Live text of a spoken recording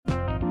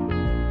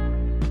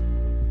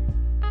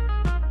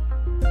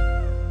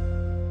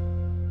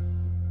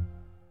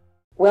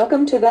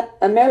Welcome to the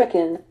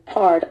American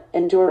Hard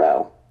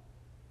Enduro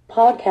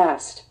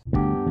Podcast.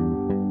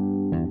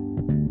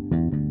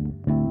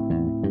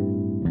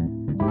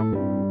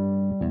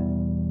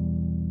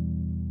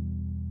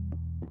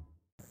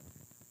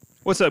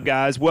 What's up,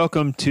 guys?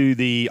 Welcome to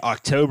the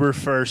October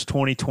 1st,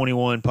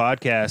 2021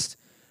 podcast.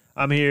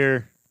 I'm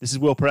here. This is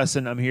Will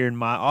Preston. I'm here in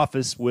my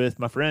office with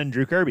my friend,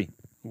 Drew Kirby.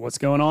 What's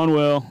going on,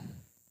 Will?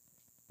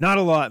 Not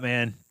a lot,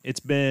 man.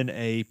 It's been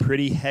a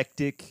pretty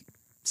hectic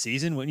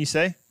season, wouldn't you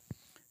say?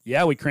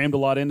 Yeah, we crammed a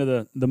lot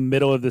into the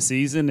middle of the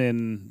season,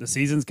 and the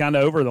season's kind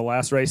of over. The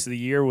last race of the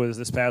year was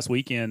this past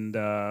weekend,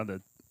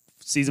 the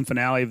season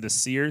finale of the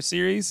Sears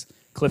Series,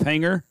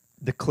 Cliffhanger.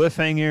 The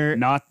Cliffhanger.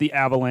 Not the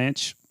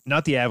Avalanche.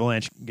 Not the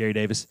Avalanche, Gary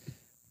Davis.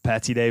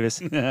 Patsy Davis.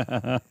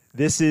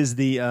 This is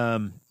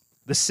the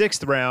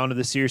sixth round of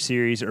the Sears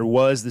Series, or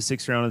was the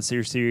sixth round of the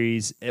Sears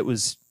Series. It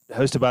was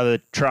hosted by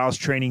the Trials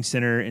Training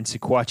Center in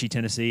Sequatchie,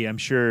 Tennessee. I'm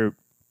sure,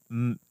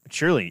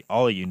 surely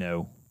all of you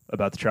know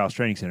about the Trials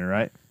Training Center,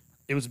 right?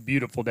 It was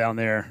beautiful down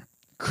there.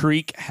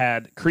 Creeks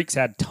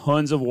had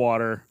tons of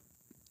water.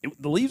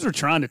 The leaves were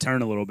trying to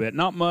turn a little bit,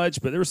 not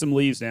much, but there were some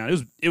leaves down.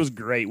 It was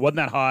great. Wasn't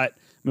that hot? I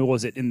mean,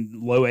 was it in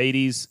low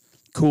 80s?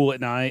 Cool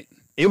at night.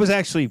 It was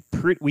actually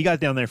we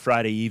got down there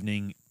Friday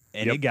evening,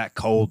 and It got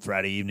cold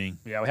Friday evening.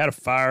 Yeah, we had a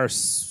fire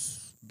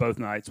both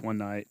nights, one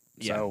night.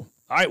 Yeah. So,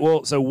 all right,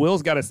 well, so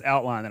Will's got this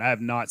outline that I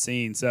have not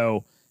seen,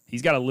 so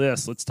he's got a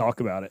list. Let's talk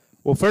about it.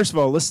 Well, first of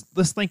all, let's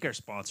thank our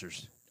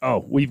sponsors.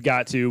 Oh, we've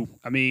got to.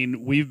 I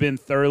mean, we've been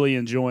thoroughly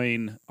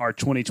enjoying our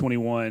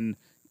 2021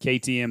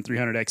 KTM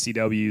 300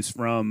 XCWs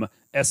from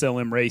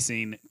SLM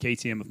Racing,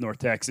 KTM of North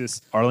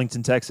Texas.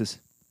 Arlington, Texas.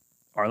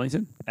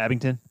 Arlington?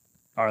 Abington?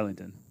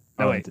 Arlington.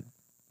 No, Arlington.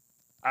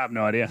 Wait. I have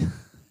no idea.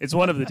 It's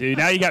one of the two.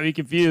 Now you got me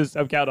confused.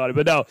 I'm counting on it.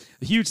 But no,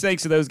 huge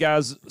thanks to those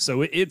guys.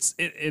 So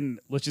and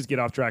let's just get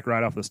off track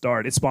right off the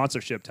start. It's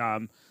sponsorship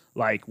time.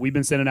 Like, we've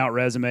been sending out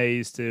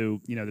resumes to,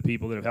 the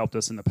people that have helped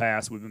us in the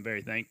past. We've been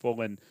very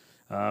thankful. And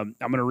I'm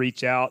going to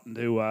reach out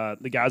to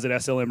the guys at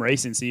SLM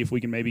Racing, see if we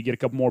can maybe get a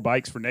couple more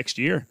bikes for next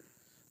year.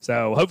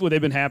 So hopefully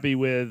they've been happy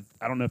with,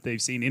 I don't know if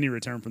they've seen any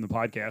return from the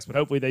podcast, but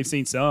hopefully they've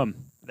seen some.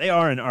 They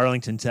are in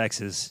Arlington,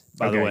 Texas,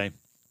 by the way.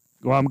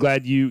 Well, I'm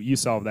glad you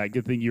solved that.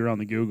 Good thing you were on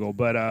the Google.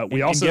 But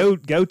we also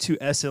go to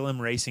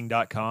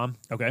slmracing.com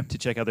to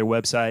check out their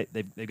website.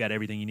 They've got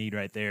everything you need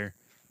right there.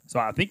 So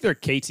I think they're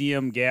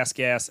KTM,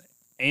 Gas,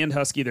 and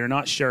Husky. They're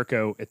not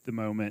Sherco at the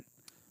moment,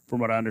 from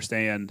what I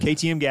understand.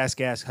 KTM, Gas,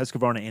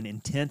 Husqvarna, and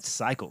Intense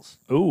Cycles.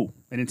 Ooh,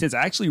 and Intense.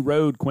 I actually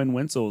rode Quinn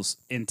Wenzel's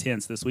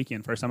Intense this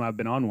weekend. First time I've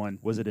been on one.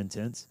 Was it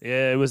intense?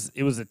 Yeah, it was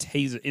a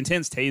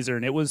Intense Taser,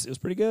 and it was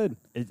pretty good.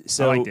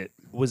 So I liked it.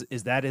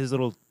 Is that his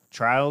little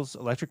Trials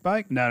electric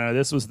bike? No,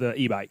 this was the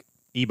e-bike.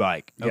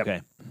 E-bike. Yep.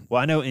 Okay.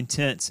 Well, I know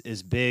Intense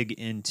is big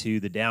into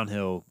the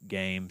downhill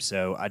game,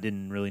 so I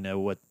didn't really know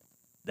what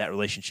that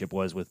relationship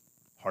was with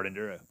Hard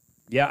Enduro.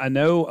 Yeah, I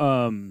know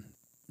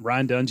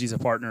Ryan Dungey's a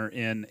partner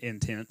in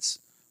Intense.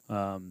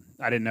 I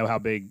didn't know how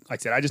big. Like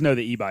I said, I just know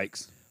the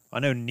e-bikes.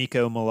 I know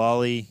Nico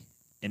Mullally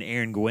and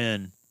Aaron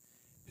Gwynn,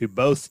 who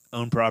both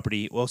own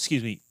property. Well,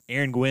 excuse me,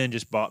 Aaron Gwynn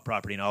just bought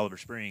property in Oliver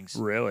Springs.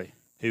 Really?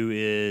 Who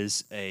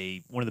is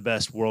one of the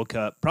best World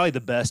Cup, probably the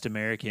best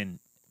American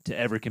to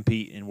ever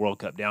compete in World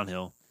Cup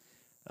downhill.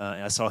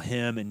 And I saw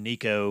him and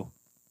Nico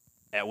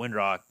at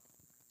Windrock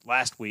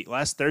last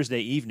Thursday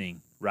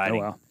evening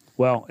riding. Oh, wow.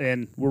 Well,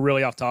 and we're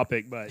really off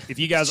topic, but if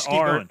you guys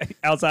are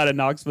outside of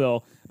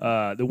Knoxville,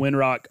 the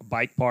Windrock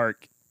Bike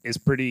Park is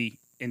pretty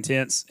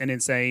intense and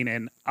insane,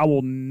 and I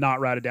will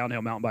not ride a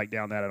downhill mountain bike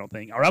down that, I don't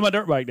think. I'll ride my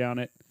dirt bike down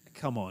it.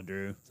 Come on,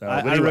 Drew. So,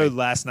 I rode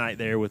last night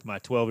there with my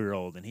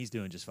 12-year-old, and he's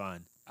doing just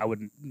fine. I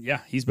wouldn't.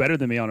 Yeah, he's better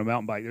than me on a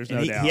mountain bike. There's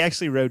no doubt. He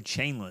actually rode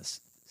chainless,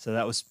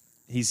 so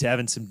he's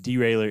having some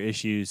derailleur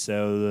issues.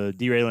 So the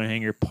derailleur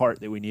hanger part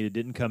that we needed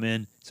didn't come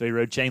in, so he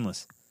rode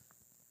chainless.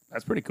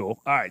 That's pretty cool.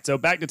 All right, so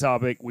back to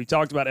topic. We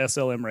talked about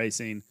SLM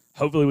Racing.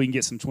 Hopefully, we can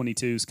get some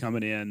 22s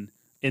coming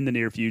in the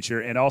near future.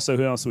 And also,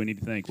 who else do we need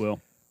to thank, Will?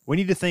 We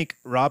need to thank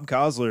Rob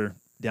Kosler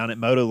down at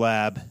Moto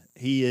Lab.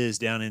 He is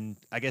down in,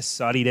 I guess,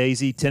 Soddy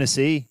Daisy,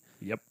 Tennessee.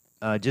 Yep.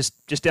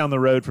 Just down the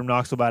road from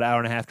Knoxville, about an hour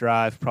and a half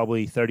drive,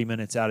 probably 30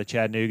 minutes out of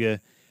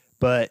Chattanooga.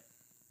 But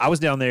I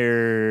was down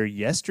there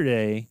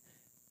yesterday,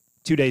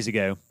 2 days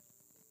ago.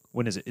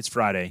 When is it? It's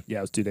Friday. Yeah,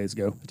 it was 2 days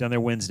ago. Down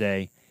there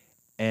Wednesday.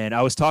 And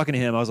I was talking to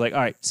him. I was like, all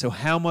right, so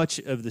how much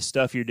of the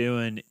stuff you're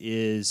doing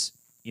is,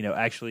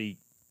 actually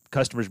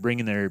customers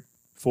bringing their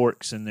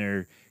forks and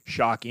their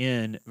shock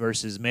in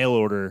versus mail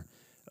order,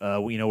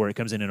 where it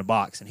comes in a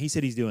box? And he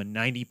said he's doing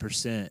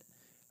 90%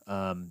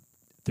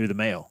 through the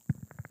mail.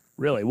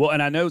 Really? Well,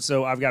 and I know,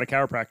 so I've got a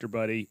chiropractor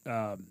buddy,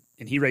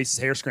 and he races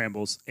hair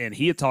scrambles, and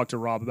he had talked to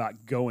Rob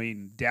about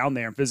going down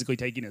there and physically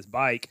taking his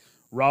bike.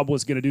 Rob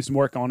was going to do some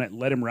work on it,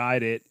 let him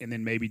ride it, and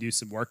then maybe do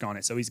some work on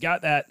it. So he's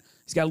got a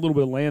little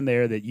bit of land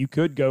there that you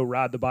could go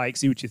ride the bike,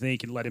 see what you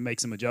think, and let him make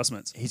some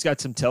adjustments. He's got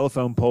some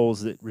telephone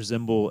poles that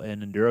resemble an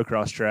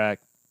endurocross track.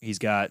 He's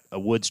got a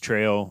woods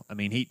trail. I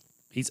mean,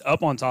 He's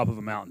up on top of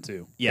a mountain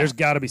too. Yeah. There's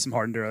got to be some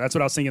hard enduro. That's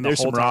what I was thinking the There's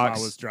whole some time rocks.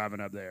 I was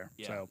driving up there.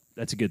 So,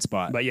 That's a good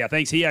spot. but yeah,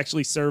 thanks. He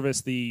actually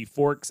serviced the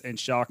forks and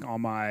shock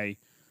on my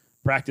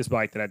practice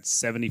bike that had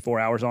 74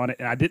 hours on it,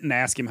 and I didn't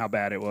ask him how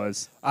bad it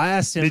was. I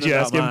asked him Did you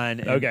about ask him? mine.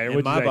 And, Okay, and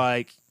what'd you my say?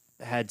 bike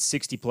had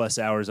 60 plus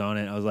hours on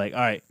it. I was like, all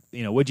right,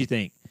 what'd you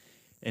think?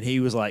 And he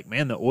was like,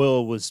 man, the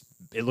oil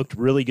it looked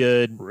really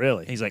good.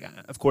 Really? He's like,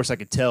 of course I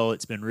could tell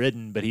it's been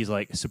ridden, but he's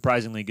like,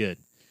 surprisingly good.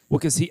 Well,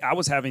 because I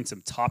was having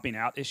some topping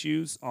out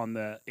issues on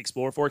the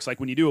Explorer forks. Like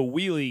when you do a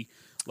wheelie,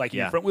 like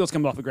your front wheels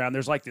come off the ground,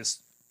 there's like this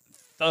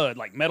thud,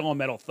 like metal on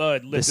metal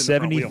thud. The Lifting the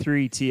front wheel.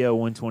 73 TL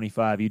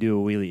 125, you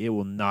do a wheelie, it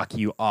will knock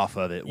you off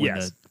of it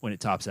when it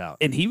tops out.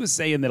 And he was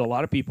saying that a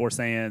lot of people are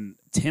saying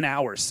 10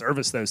 hours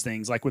service those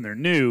things. Like when they're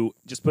new,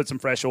 just put some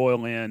fresh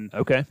oil in.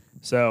 Okay.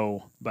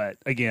 So, but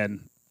again,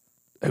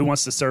 who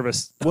wants to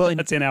service Well, a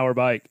 10-hour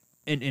bike?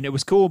 And it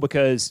was cool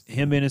because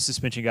him being a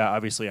suspension guy,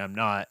 obviously I'm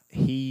not,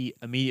 he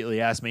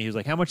immediately asked me, he was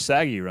like, how much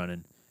sag are you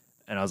running?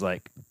 And I was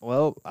like,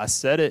 well, I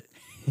set it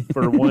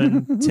for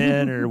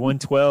 110 or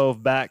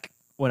 112 back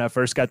when I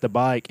first got the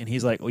bike. And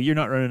he's like, well, you're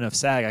not running enough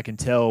sag. I can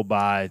tell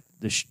by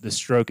the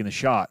stroke and the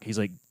shock. He's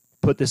like,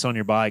 put this on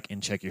your bike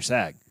and check your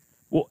sag.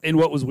 Well, and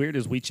what was weird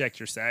is we checked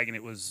your sag and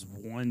it was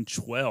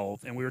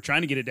 112, and we were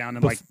trying to get it down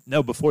to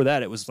No, before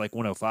that it was like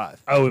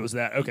 105. Oh, it was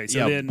that. Okay,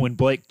 so then when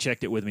Blake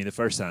checked it with me the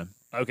first time.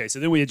 Okay, so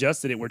then we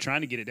adjusted it. We're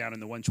trying to get it down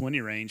in the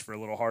 120 range for a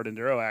little hard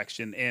enduro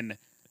action, and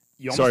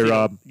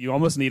Rob. You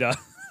almost need a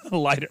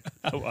lighter.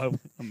 Oh,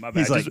 my bad.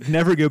 He's like,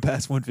 never go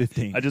past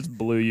 115. I just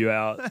blew you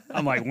out.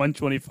 I'm like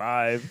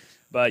 125,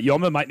 but you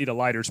almost might need a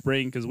lighter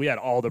spring because we had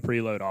all the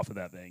preload off of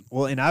that thing.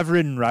 Well, and I've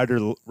ridden Ryder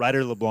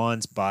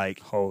LeBlanc's bike.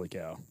 Holy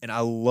cow! And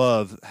I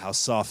love how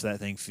soft that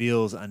thing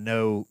feels. I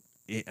know.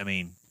 He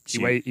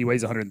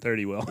weighs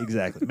 130. Will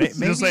exactly.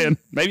 Just saying.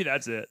 Maybe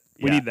that's it.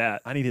 We need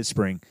that. I need his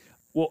spring.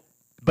 Well,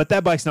 but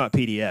that bike's not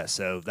PDS,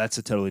 so that's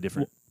a totally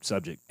different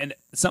subject. And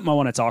something I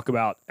want to talk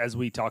about as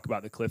we talk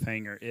about the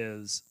cliffhanger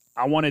is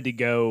I wanted to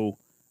go.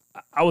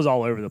 I was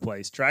all over the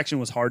place. Traction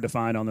was hard to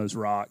find on those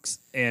rocks,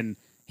 and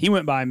he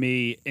went by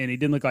me, and he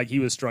didn't look like he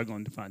was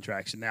struggling to find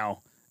traction. Now,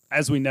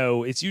 as we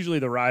know, it's usually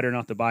the rider,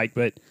 not the bike,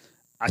 but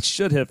I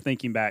should have,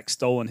 thinking back,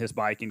 stolen his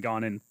bike and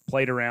gone and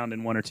played around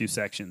in one or two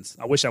sections.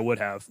 I wish I would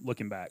have,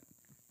 looking back.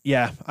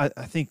 Yeah, I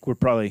think we're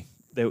probably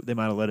they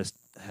might have let us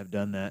have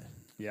done that.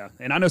 Yeah,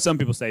 and I know some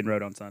people stayed and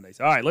rode on Sundays.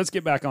 All right, let's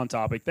get back on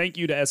topic. Thank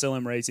you to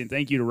SLM Racing.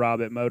 Thank you to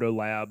Rob at Moto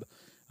Lab.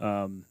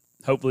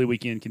 Hopefully we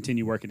can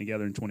continue working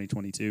together in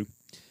 2022.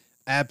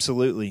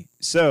 Absolutely.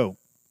 So,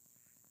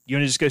 you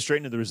want to just go straight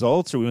into the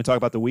results, or we want to talk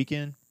about the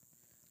weekend?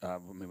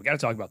 We got to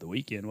talk about the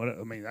weekend.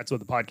 That's what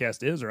the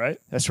podcast is, right?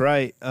 That's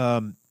right.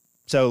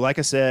 So, like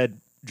I said,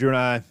 Drew and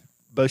I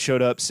both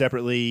showed up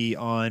separately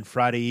on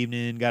Friday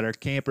evening, got our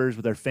campers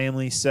with our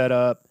family set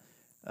up.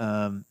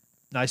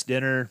 Nice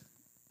dinner.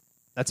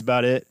 That's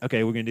about it.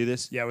 Okay, we're going to do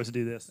this? Yeah, let's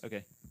do this.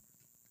 Okay.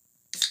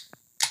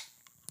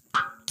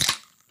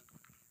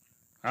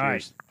 All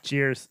right.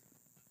 Cheers.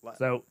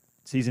 So,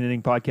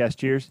 season-ending podcast,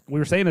 cheers. We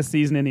were saying a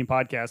season-ending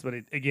podcast, but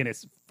again,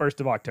 it's 1st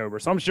of October,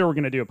 so I'm sure we're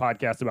going to do a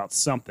podcast about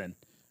something.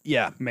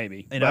 Yeah.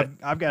 Maybe. And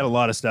I've got a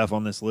lot of stuff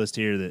on this list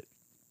here that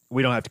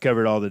we don't have to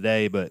cover it all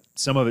today, but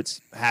some of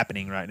it's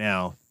happening right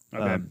now.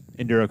 Okay.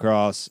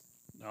 Endurocross.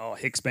 Oh,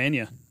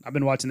 Hispania. I've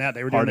been watching that.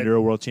 They were doing Hard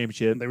Enduro World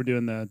Championship. They were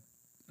doing the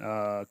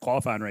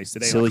qualifying race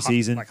today. Silly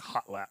season. Like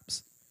hot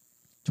laps.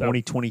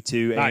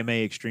 2022 AMA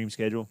Extreme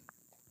schedule.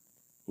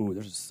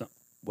 Ooh,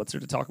 what's there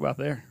to talk about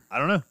there? I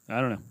don't know.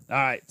 All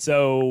right,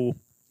 so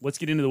let's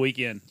get into the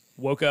weekend.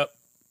 I woke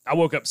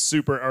up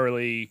super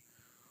early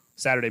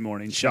Saturday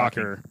morning.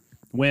 Shocker.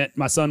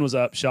 My son was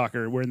up.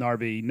 Shocker. We're in the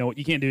RV. No,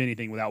 you can't do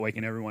anything without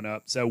waking everyone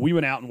up. So we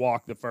went out and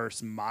walked the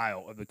first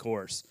mile of the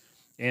course.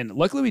 And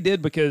luckily we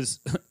did, because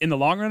in the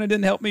long run it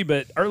didn't help me,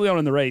 but early on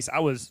in the race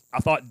I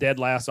thought dead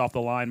last off the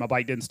line. My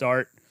bike didn't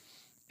start,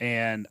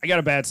 and I got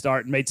a bad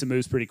start and made some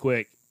moves pretty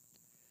quick.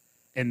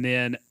 And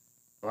then,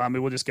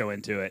 we'll just go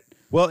into it.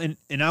 Well,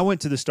 and I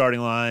went to the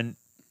starting line,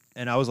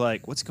 and I was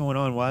like, what's going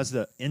on? Why is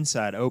the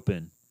inside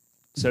open?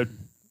 So,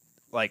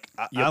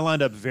 I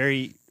lined up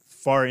very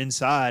far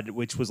inside,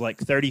 which was like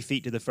 30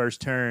 feet to the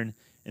first turn,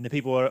 and the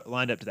people are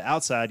lined up to the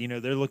outside,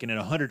 they're looking at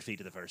 100 feet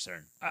to the first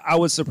turn. I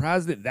was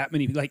surprised that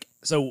many,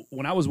 so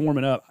when I was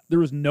warming up, there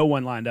was no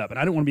one lined up, and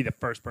I didn't want to be the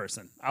first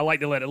person. I like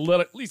to let at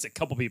least a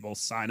couple people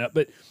sign up,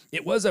 but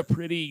it was a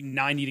pretty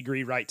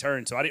 90-degree right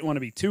turn, so I didn't want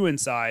to be too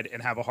inside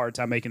and have a hard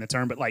time making the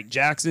turn. But like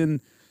Jackson,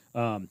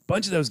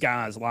 bunch of those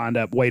guys lined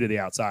up way to the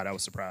outside. I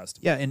was surprised.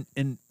 Yeah,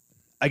 and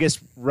I guess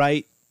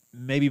right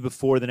maybe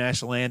before the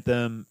national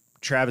anthem,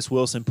 Travis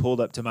Wilson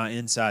pulled up to my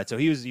inside, so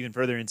he was even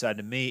further inside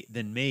than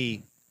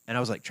me. And I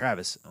was like,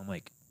 Travis,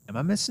 am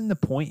I missing the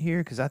point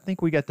here? Because I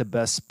think we got the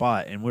best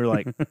spot, and we're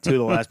like two of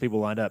the last people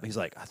lined up. He's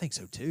like, I think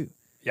so too.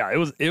 Yeah,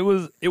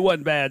 it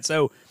wasn't bad.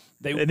 So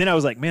and then I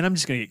was like, man, I'm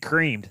just gonna get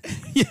creamed.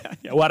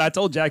 Yeah. What I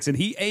told Jackson,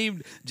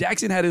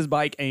 Jackson had his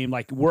bike aimed,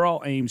 like we're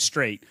all aimed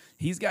straight.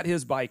 He's got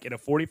his bike at a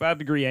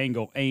 45-degree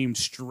angle, aimed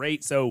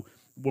straight. So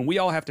when we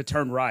all have to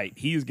turn right,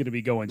 he's going to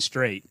be going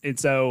straight. And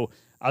so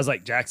I was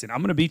like, Jackson, I'm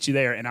going to beat you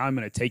there, and I'm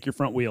going to take your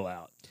front wheel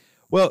out.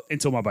 Well,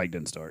 Until my bike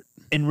didn't start.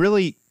 and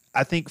really,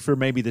 I think for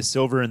maybe the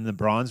silver and the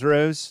bronze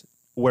rows,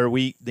 where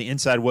the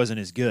inside wasn't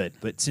as good,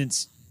 but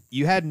since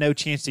you had no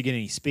chance to get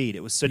any speed,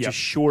 it was such a Yep.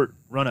 short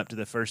run up to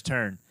the first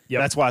turn.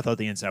 Yep. That's why I thought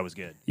the inside was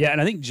good. Yeah,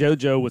 and I think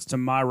JoJo was to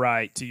my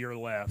right, to your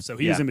left. So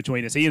he was Yeah. in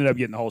between us. He ended up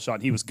getting the whole shot,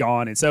 and he was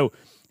gone. And so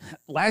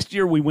last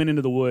year we went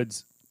into the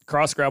woods,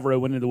 cross gravel road,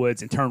 went into the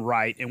woods and turned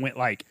right and went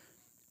like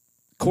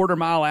quarter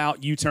mile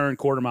out, U-turn,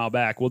 quarter mile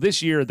back. Well,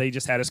 this year they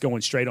just had us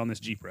going straight on this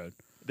Jeep road.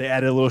 They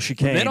added a little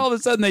chicane. And then all of a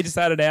sudden they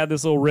decided to add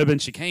this little ribbon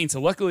chicane. So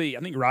luckily,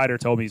 I think Ryder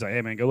told me, he's like,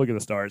 hey, man, go look at the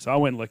start. So I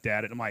went and looked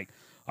at it. I'm like,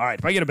 all right,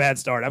 if I get a bad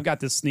start, I've got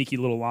this sneaky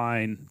little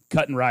line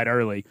cutting right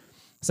early.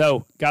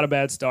 So got a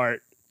bad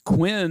start.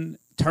 Quinn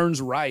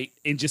turns right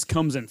and just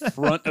comes in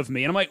front of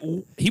me. And I'm like,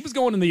 he was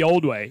going in the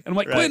old way. And I'm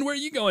like, Right. Quinn, where are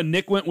you going?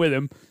 Nick went with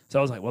him. So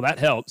I was like, well, that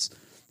helps.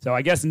 So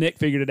I guess Nick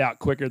figured it out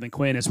quicker than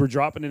Quinn. As we're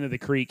dropping into the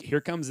creek,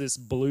 here comes this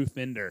blue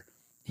fender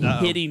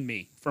hitting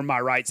me from my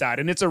right side.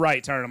 And it's a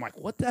right turn. I'm like,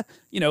 what the?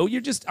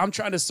 I'm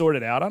trying to sort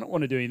it out. I don't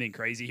want to do anything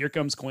crazy. Here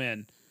comes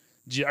Quinn.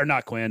 Or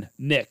not Quinn,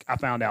 Nick, I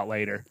found out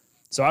later.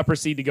 So I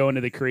proceed to go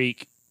into the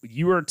creek.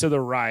 You were to the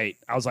right.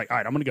 I was like, all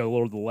right, I'm going to go a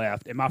little to the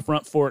left. And my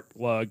front fork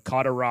lug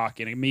caught a rock,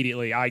 and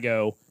immediately I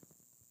go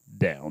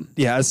down.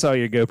 Yeah, I saw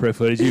your GoPro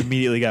footage. You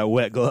immediately got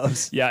wet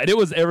gloves. Yeah, and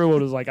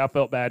everyone was like, I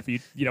felt bad for you.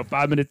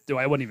 5 minutes. Well,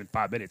 it wasn't even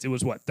 5 minutes. It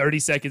was 30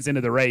 seconds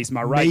into the race.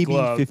 My right Maybe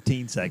glove.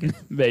 15 seconds.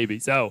 Maybe.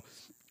 So,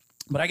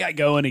 but I got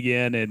going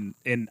again,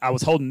 and I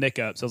was holding Nick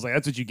up. So I was like,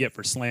 that's what you get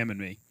for slamming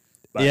me.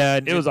 But Yeah,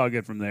 it was all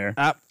good from there.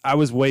 I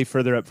was way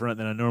further up front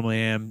than I normally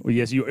am. Well,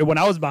 yes, when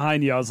I was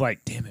behind you, I was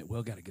like, damn it,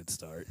 Will got a good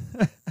start.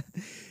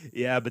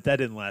 Yeah, but that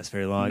didn't last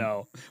very long.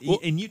 No.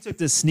 And you took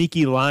this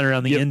sneaky line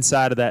around the Yep.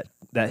 inside of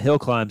that hill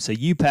climb, so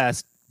you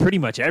passed pretty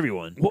much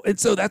everyone. Well, and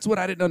so that's what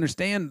I didn't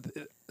understand.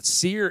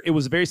 Sear, it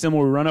was very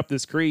similar. We run up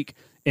this creek,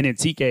 and in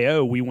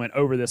TKO, we went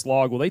over this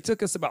log. Well, they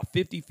took us about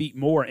 50 feet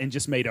more and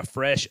just made a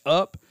fresh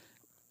up.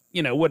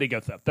 What did it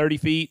go up? 30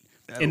 feet?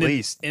 At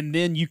least. And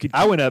then you could...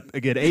 I went up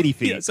a good 80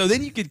 feet. Yeah, so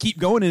then you could keep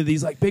going into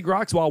these like big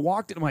rocks while I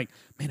walked it. I'm like,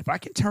 man, if I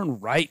can turn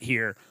right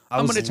here,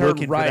 I'm going to turn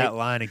looking right. for that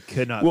line and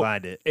could not Well,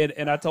 find it.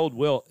 And I told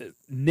Will,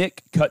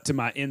 Nick cut to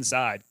my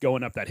inside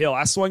going up that hill.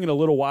 I swung it a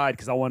little wide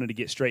because I wanted to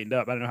get straightened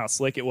up. I didn't know how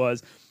slick it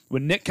was.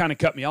 When Nick kind of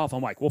cut me off,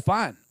 I'm like, well,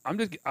 fine. I'm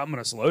going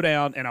to slow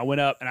down. And I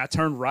went up and I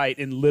turned right.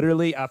 And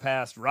literally I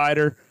passed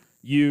Ryder,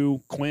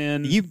 you,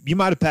 Quinn. You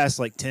might have passed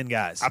like 10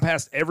 guys. I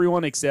passed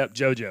everyone except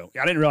JoJo.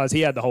 I didn't realize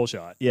he had the whole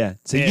shot. Yeah.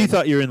 So And- you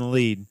thought you were in the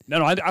lead.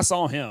 No, I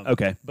saw him.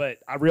 Okay. But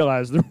I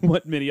realized there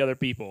weren't many other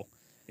people.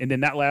 And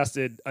then that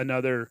lasted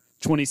another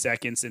 20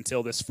 seconds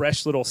until this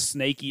fresh little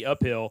snaky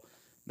uphill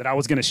that I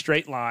was going to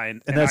straight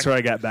line. And that's where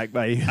I got back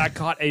by you. I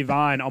caught a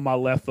vine on my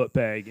left foot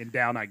peg, and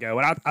down I go.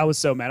 And I was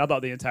so mad. I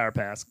thought the entire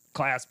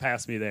class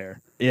passed me there.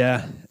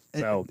 Yeah.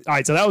 So, all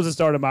right, so that was the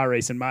start of my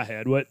race in my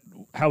head.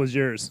 How was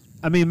yours?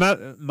 I mean,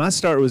 my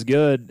start was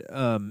good.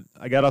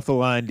 I got off the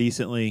line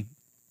decently.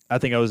 I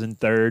think I was in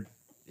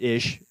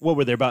third-ish. What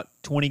were there, about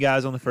 20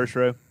 guys on the first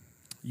row?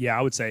 Yeah,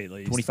 I would say at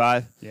least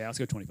 25? Yeah, let's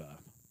go 25.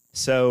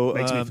 So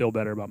Makes me feel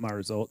better about my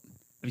result.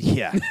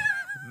 Yeah.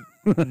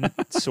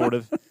 Sort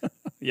of.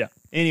 Yeah.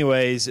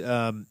 Anyways,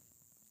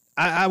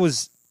 I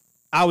was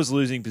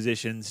losing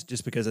positions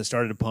just because I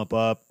started to pump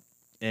up,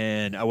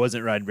 and I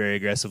wasn't riding very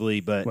aggressively.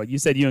 But Well, you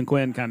said you and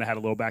Quinn kind of had a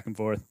little back and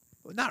forth.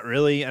 not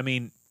really. I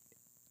mean,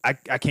 I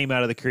came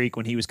out of the creek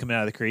when he was coming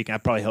out of the creek. I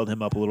probably held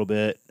him up a little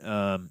bit.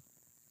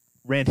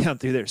 Ran down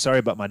through there. Sorry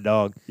about my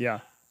dog. Yeah.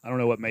 I don't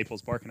know what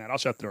Maple's barking at. I'll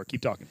shut the door.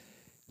 Keep talking.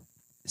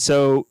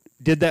 So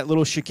did that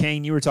little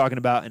chicane you were talking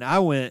about, and I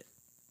went.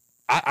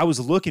 I was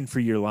looking for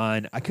your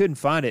line. I couldn't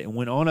find it, and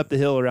went on up the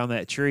hill around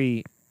that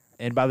tree.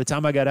 And by the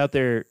time I got up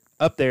there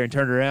and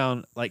turned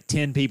around, like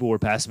 10 people were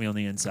passing me on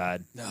the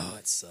inside. No,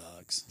 it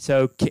sucks.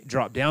 So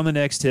dropped down the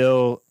next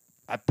hill.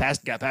 I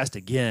got past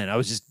again. I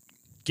was just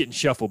getting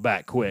shuffled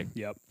back quick.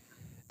 Yep.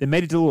 Then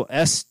made it to the little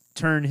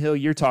S-turn hill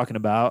you're talking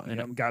about, and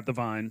Yep. Got the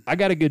vine. I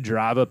got a good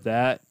drive up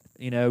that.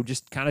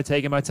 Just kind of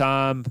taking my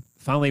time.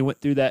 Finally went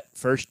through that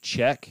first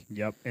check.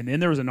 Yep. And then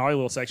there was a gnarly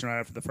little section right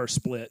after the first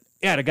split.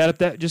 Yeah, and I got up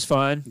that just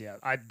fine. Yeah,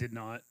 I did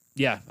not.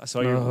 Yeah, I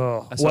saw your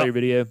Oh. I saw Well, your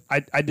video.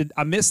 I did.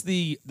 I missed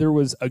there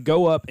was a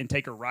go up and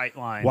take a right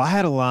line. Well, I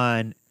had a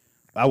line.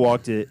 I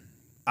walked it.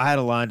 I had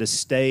a line to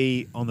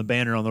stay on the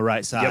banner on the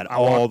right side Yep, I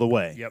all walked- the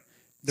way. Yep.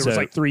 There was So-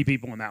 like 3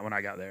 people in that when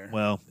I got there.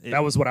 Well,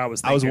 That was what I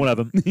was I was thinking. one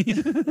of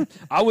them.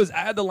 I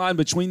had the line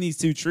between these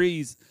 2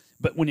 trees,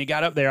 but when you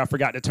got up there, I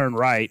forgot to turn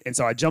right, and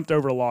so I jumped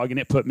over a log, and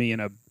it put me in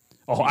a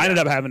hole. I ended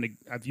up having to,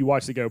 if you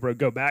watch the GoPro,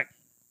 go back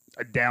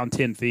down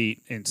 10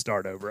 feet and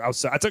start over. I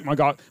took my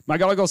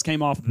goggles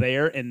came off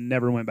there and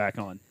never went back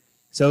on.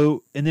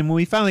 So, and then when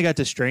we finally got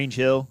to Strange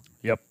Hill,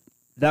 Yep.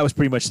 that was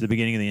pretty much the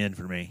beginning of the end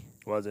for me.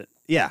 Was it?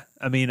 Yeah,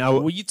 I mean,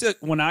 Well,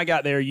 when I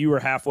got there, you were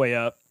halfway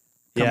up,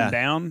 coming Yeah.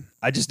 down.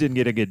 I just didn't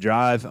get a good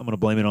drive. I'm going to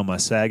blame it on my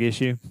sag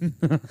issue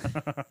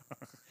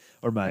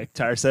or my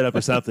tire setup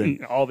or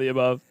something. All the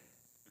above.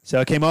 So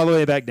I came all the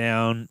way back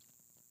down.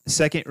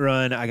 Second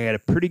run, I got a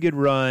pretty good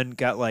run.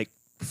 Got like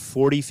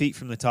 40 feet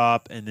from the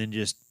top and then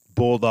just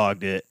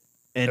bulldogged it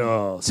and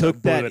So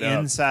took blew that it up.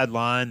 inside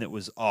line that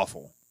was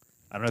awful.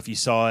 I don't know if you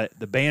saw it.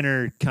 The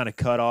banner kind of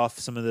cut off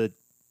some of the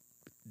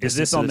Is distance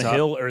this to on the top.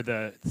 hill or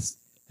the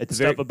At the stuff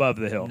very, above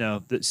the hill?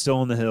 no, that's still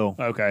on the hill.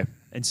 Okay.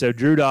 And so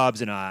Drew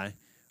Dobbs and I,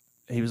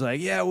 he was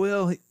like, "Yeah,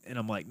 Will," and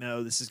I'm like,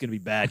 "No, this is going to be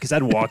bad," because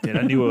I'd walked it.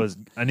 I knew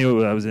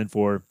what I was in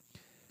for.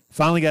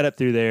 Finally got up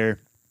through there,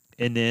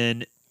 and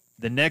then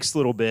the next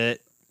little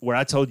bit where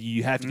I told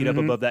you have to get up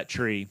above that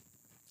tree.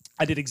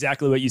 I did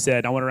exactly what you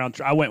said. I went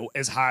around. I went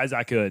as high as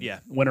I could. Yeah.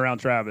 Went around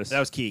Travis. That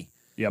was key.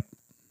 Yep.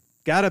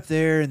 Got up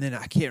there, and then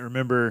I can't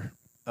remember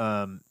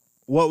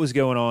what was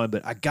going on,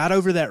 but I got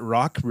over that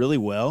rock really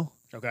well.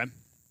 Okay.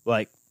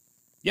 Like,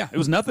 Yeah, it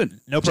was nothing.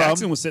 No Jackson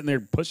problem. was sitting there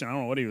pushing. I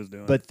don't know what he was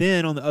doing. but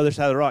then on the other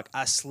side of the rock,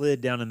 I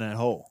slid down in that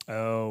hole.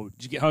 Oh,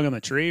 did you get hung on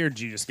the tree or did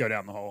you just go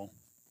down the hole?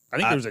 I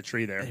think there was a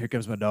tree there. Here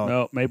comes my dog.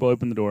 No, Mabel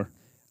opened the door.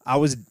 I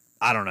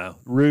don't know,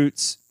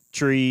 roots,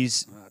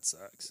 trees, Oh, that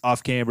sucks.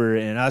 off camber,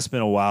 and I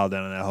spent a while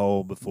down in that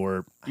hole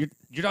before.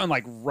 You're talking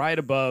like right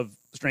above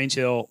Strange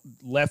Hill,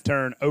 left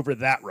turn over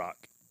that rock.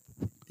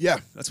 Yeah,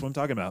 that's what I'm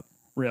talking about.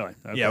 Really?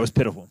 Okay. Yeah, it was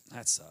pitiful.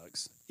 That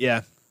sucks.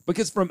 Yeah,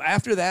 Because from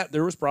after that,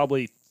 there was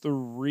probably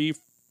 3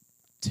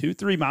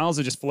 miles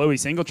of just flowy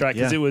single track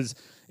because Yeah.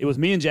 it was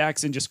me and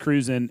Jackson just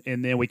cruising,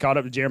 and then we caught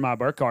up to Jeremiah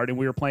Burkhardt, and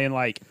we were playing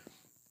like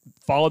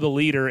follow the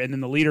leader, and then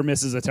the leader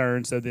misses a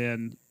turn, so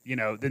then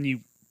then you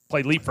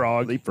play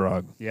leapfrog.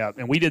 leapfrog. Yeah,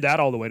 and we did that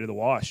all the way to the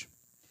wash.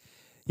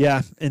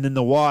 Yeah, and then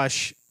the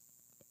wash,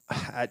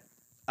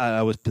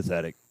 I was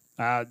pathetic.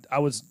 I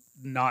was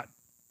not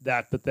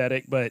that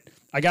pathetic, but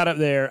I got up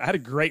there. I had a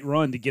great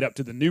run to get up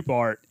to the new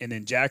part, and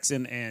then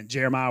Jackson and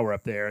Jeremiah were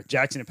up there.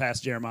 Jackson had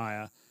passed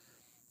Jeremiah,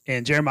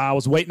 and Jeremiah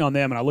was waiting on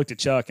them, and I looked at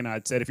Chuck, and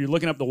I said, if you're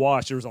looking up the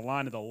wash, there was a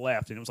line to the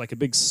left, and it was like a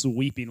big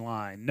sweeping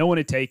line. No one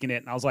had taken it,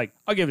 and I was like,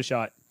 I'll give it a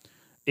shot.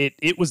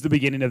 It was the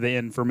beginning of the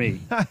end for me.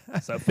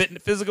 So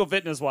physical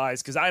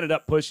fitness-wise, because I ended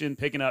up pushing,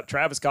 picking up.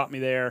 Travis caught me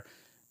there,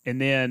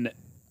 and then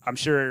I'm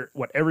sure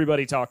what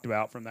everybody talked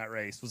about from that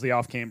race was the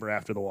off-camber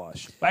after the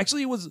wash.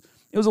 Actually, it was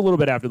a little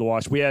bit after the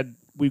wash.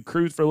 We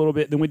cruised for a little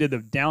bit, then we did the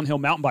downhill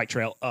mountain bike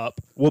trail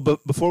up. Well,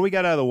 but before we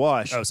got out of the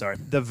wash, Oh, sorry.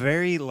 the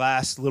very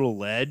last little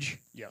ledge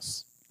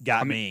Yes.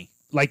 got me.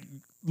 Like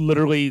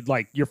literally,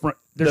 like your front.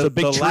 There's The- a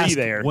big the tree last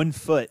there. 1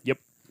 foot. Yep.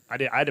 I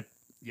had to.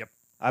 Yep.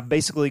 I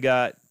basically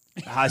got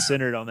high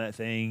centered on that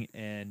thing,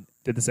 and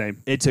Did the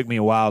same. it took me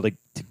a while to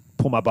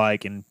pull my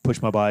bike and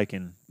push my bike,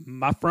 and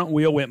My front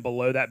wheel went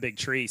below that big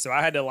tree, so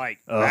I had to like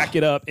Ugh, back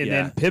it up and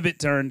yeah. then pivot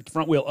turn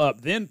front wheel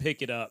up, then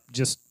pick it up.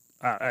 Just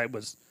I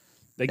was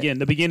again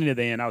the beginning of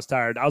the end. I was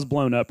tired. I was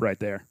blown up right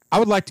there. I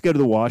would like to go to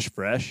the wash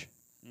fresh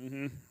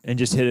and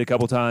just hit it a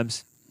couple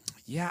times.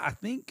 Yeah, I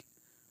think.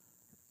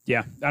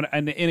 Yeah,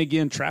 and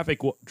again,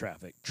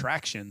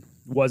 traction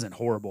wasn't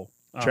horrible.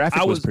 Traffic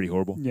I was pretty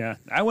horrible. Yeah,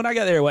 when I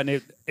got there, wasn't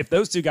it? If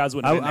those two guys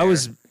wouldn't, have been I there-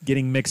 was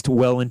getting mixed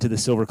well into the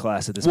silver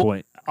class at this Well,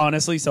 point.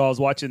 honestly. So I was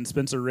watching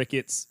Spencer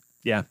Ricketts'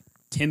 Yeah.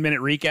 10-minute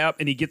recap,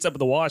 and he gets up at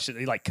the wash and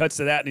he like cuts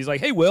to that, and he's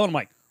like, "Hey, Will," and I'm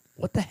like,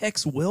 "What the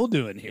heck's Will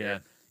doing here?" Yeah. I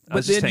But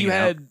was just then you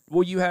hanging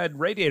had you had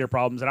radiator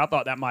problems, and I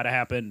thought that might have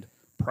happened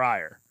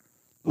prior.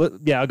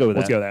 Yeah, I'll go with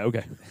Let's that. go with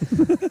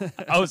that.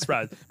 Okay. I was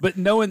surprised, but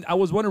I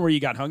was wondering where you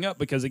got hung up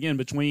because again,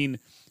 between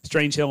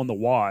Strange Hill and the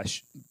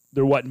wash,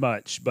 there wasn't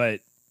much, but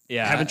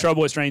Yeah, having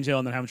trouble with Strange Hill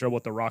and then having trouble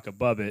with the rock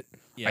above it,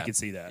 Yeah. I could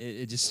see that.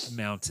 It just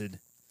mounted.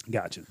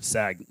 Gotcha.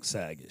 Sag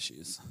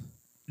issues.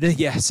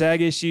 Yeah,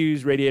 sag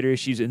issues, radiator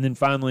issues, and then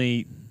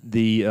finally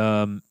the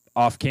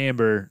off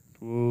camber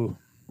Ooh.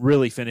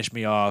 really finished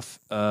me off.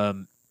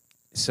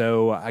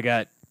 So I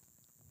got,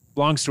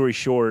 long story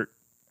short,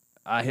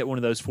 I hit one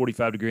of those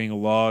 45-degree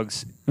angle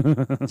logs,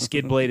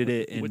 skid bladed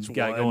it, and Which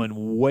got one?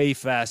 going way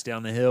fast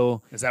down the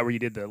hill. Is that where you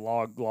did the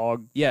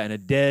log? Yeah, and a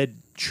dead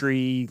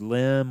tree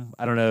limb,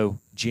 I don't know,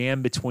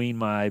 jammed between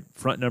my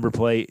front number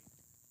plate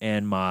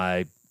and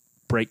my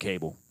brake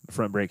cable,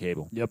 front brake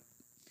cable. Yep.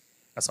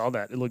 I saw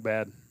that. It looked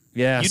bad.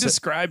 Yeah, You so-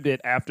 described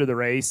it after the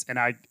race, and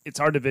it's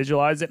hard to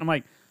visualize it. And I'm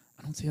like,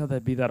 I don't see how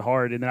that'd be that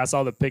hard. And then I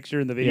saw the picture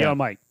in the video. Yeah. I'm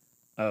like,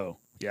 oh,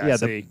 yeah, I yeah,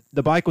 see.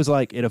 the bike was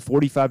like at a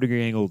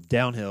 45-degree angle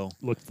downhill.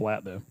 Looked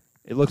flat, though.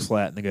 It looks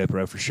flat in the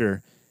GoPro for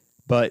sure,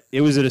 but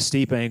it was at a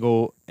steep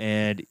angle,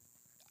 and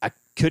I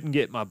couldn't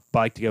get my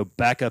bike to go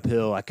back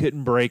uphill. I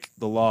couldn't break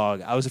the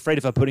log. I was afraid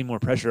if I put any more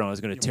pressure on, I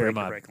was going to tear break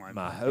your my brake line.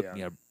 my hook. Yeah.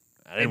 You know,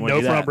 I And didn't want to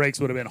no do front that. brakes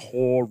would have been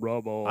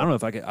horrible. I don't know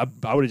if I could.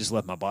 I would have just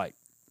left my bike.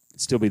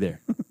 It'd still be there.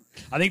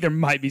 I think there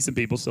might be some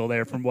people still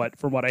there from what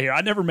I hear.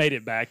 I never made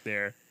it back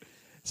there.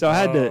 So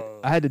I Oh.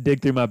 had to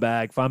dig through my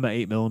bag, find my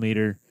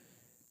 8mm.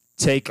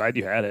 Glad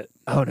you had it.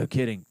 Oh, no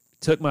kidding.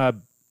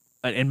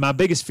 And my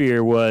biggest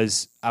fear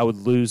was I would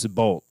lose a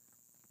bolt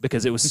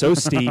because it was so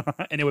steep.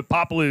 And it would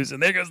pop loose,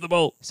 and there goes the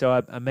bolt. So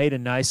I made a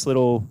nice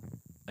little,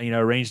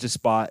 arranged a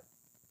spot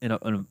in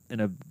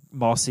a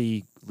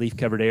mossy,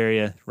 leaf-covered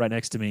area right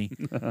next to me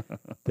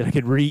that I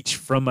could reach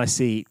from my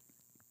seat,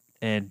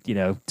 and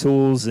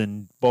tools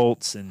and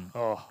bolts, and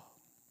Oh,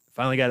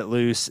 Finally got it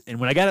loose. And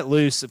when I got it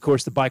loose, of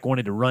course, the bike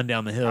wanted to run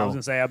down the hill. I was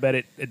gonna say, I bet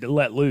it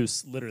let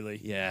loose,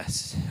 literally.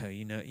 Yes.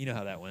 You know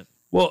how that went.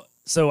 Well,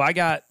 so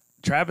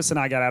Travis and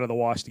I got out of the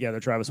wash together,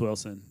 Travis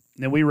Wilson.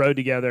 And then we rode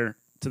together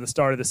to the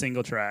start of the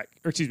single track,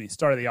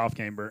 start of the off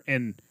camber.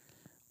 And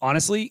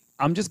honestly,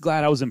 I'm just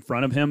glad I was in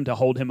front of him to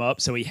hold him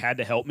up, so he had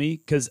to help me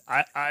because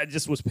I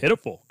just was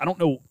pitiful. I don't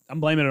know. I'm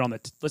blaming it on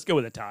let's go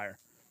with the tire.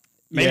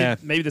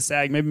 Maybe the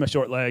sag, maybe my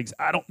short legs.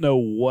 I don't know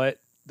what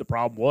the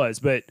problem was,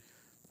 but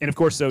and of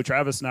course, so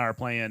Travis and I are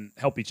playing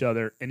help each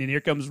other, and then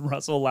here comes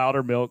Russell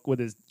Loudermilk with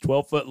his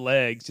 12-foot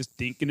legs just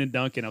dinking and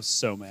dunking. I was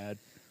so mad.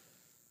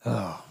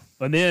 Oh.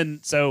 And then,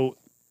 so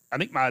I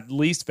think my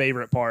least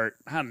favorite part,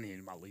 I don't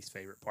even my least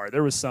favorite part.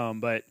 There was some,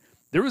 but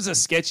there was a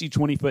sketchy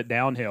 20-foot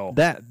downhill.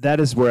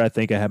 That is where I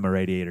think I had my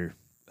radiator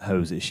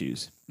hose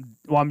issues.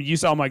 Well, I mean, you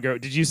saw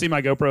did you see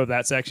my GoPro of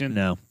that section?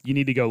 No. You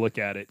need to go look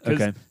at it.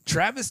 Okay.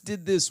 Travis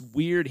did this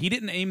weird, he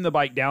didn't aim the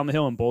bike down the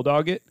hill and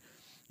bulldog it.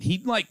 He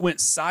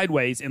went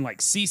sideways and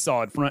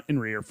seesawed front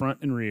and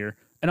rear.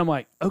 And I'm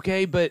like,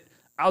 okay, but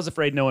I was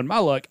afraid knowing my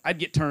luck, I'd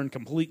get turned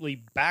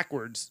completely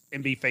backwards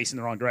and be facing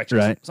the wrong direction.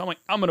 Right. So I'm like,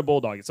 I'm going to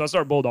bulldog it. So I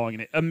start bulldogging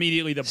it.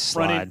 Immediately the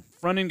front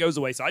end goes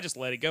away. So I just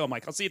let it go. I'm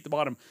like, I'll see at the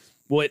bottom.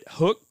 Well, it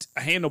hooked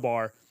a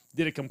handlebar,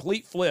 did a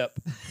complete flip,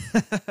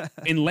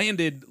 and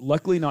landed,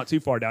 luckily not too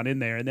far down in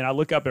there. And then I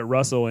look up at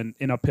Russell and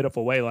in a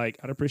pitiful way, like,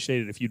 I'd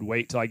appreciate it if you'd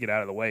wait till I get out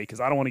of the way because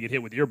I don't want to get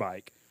hit with your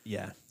bike.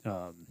 Yeah.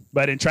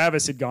 But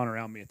Travis had gone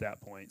around me at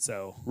that point.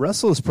 So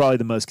Russell is probably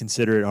the most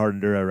considerate hard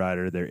enduro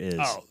rider there is.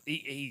 Oh,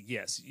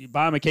 yes. You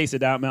buy him a case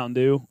of Diet Mountain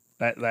Dew.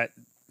 I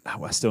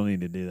still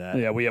need to do that.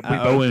 Yeah, we owe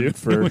both him do.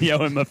 for we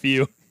owe him a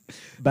few.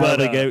 Battle of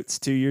the Goats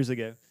 2 years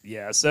ago.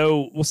 Yeah.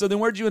 So then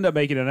where'd you end up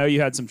making it? I know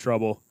you had some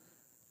trouble.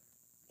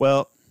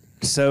 Well,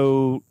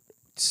 so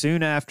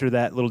soon after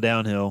that little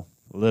downhill,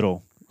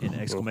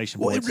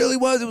 exclamation Well, points. it really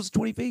was. It was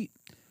 20 feet.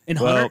 And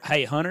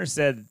Hunter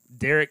said,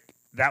 Derek,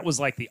 that was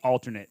like the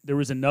alternate. There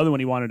was another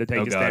one he wanted to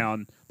take us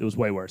down that was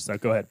way worse. So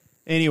go ahead.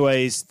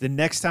 Anyways, the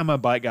next time my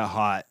bike got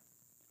hot,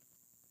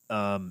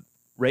 I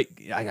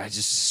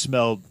just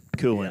smelled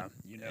coolant.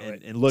 Yeah,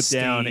 and looked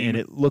down, and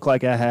it looked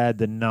like I had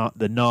the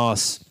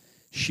NOS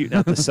shooting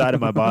out the side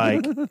of my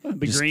bike.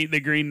 the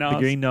green NOS. The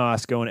green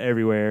NOS going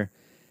everywhere.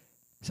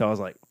 So I was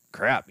like,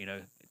 crap,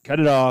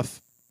 cut it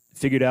off,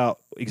 figured out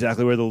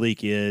exactly where the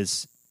leak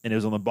is, and it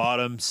was on the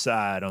bottom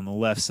side, on the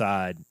left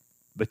side,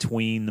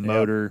 between the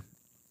motor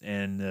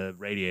and the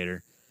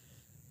radiator.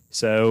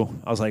 So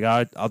I was like,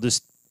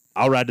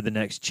 I'll ride to the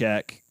next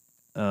check.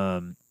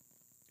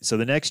 So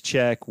the next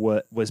check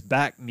was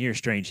back near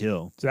Strange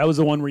Hill. So that was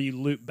the one where you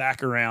looped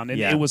back around. And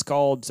Yeah. it was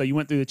called, so you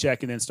went through the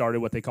check and then started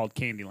what they called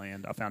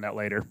Candyland. I found out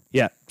later.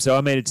 Yeah. So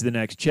I made it to the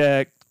next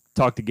check,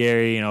 talked to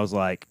Gary, and I was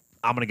like,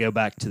 I'm going to go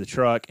back to the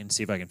truck and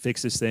see if I can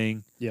fix this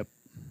thing. Yep.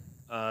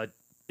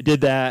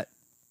 Did that,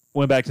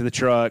 went back to the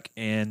truck,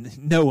 and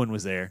no one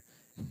was there.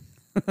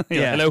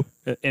 Yeah. Hello?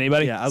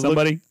 Anybody? Yeah,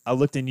 Somebody? I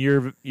looked in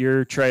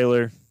your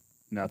trailer.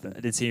 Nothing. I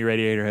didn't see any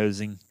radiator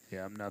hosing.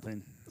 Yeah,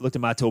 nothing. Looked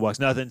in my toolbox,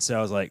 nothing. So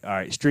I was like, all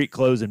right, street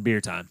clothes and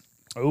beer time.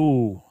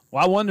 Oh,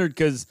 well, I wondered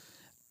because,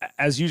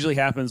 as usually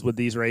happens with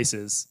these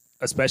races,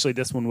 especially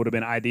this one would have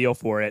been ideal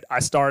for it. I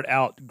start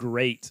out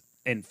great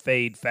and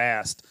fade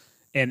fast,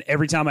 and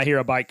every time I hear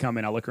a bike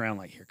coming, I look around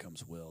like, "Here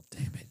comes Will,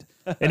 damn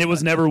it!" And it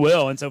was never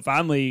Will. And so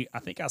finally, I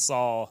think I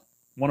saw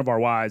one of our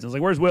wives. I was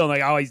like, "Where's Will?" And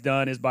like, "Oh, he's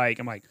done his bike."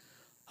 I'm like,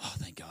 "Oh,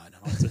 thank God!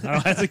 I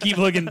don't have to keep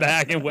looking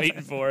back and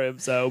waiting for him."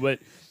 So, but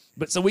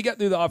so we got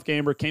through the off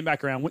camber, came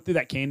back around, went through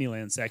that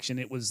Candyland section.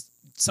 It was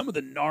some of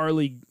the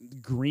gnarly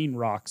green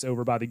rocks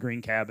over by the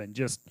green cabin,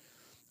 just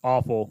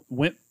awful.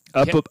 Went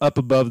up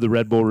above the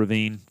Red Bull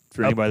Ravine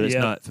for anybody that's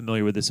not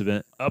familiar with this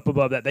event. Up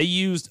above that, they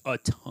used a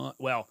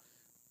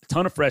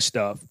ton of fresh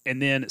stuff,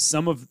 and then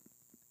some of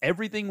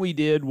everything we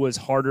did was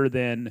harder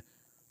than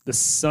the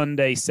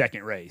Sunday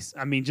second race.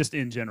 I mean, just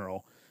in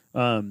general.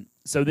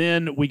 So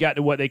then we got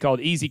to what they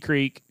called Easy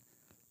Creek.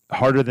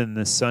 Harder than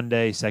the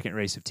Sunday second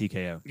race of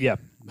TKO. Yeah,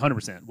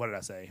 100%. What did I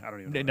say? I don't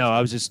even know. No, I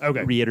was just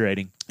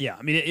reiterating. Yeah,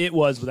 I mean, it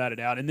was without a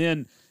doubt. And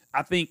then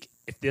I think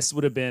if this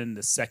would have been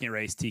the second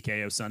race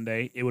TKO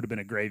Sunday, it would have been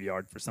a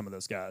graveyard for some of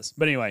those guys.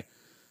 But anyway,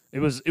 it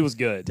was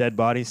good. Dead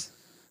bodies?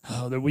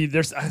 Oh, I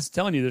was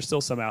telling you, there's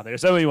still some out there.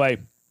 So anyway,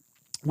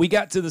 we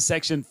got to the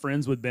section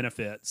Friends with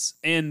Benefits,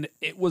 and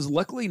it was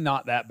luckily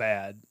not that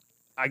bad.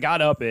 I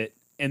got up it,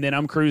 and then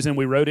I'm cruising.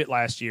 We rode it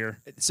last year.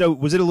 So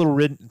was it a little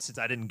ridden, since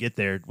I didn't get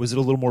there, was it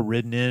a little more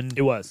ridden in?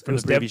 It was. From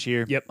the previous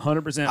year? Yep,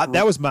 100%.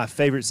 That was my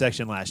favorite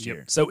section last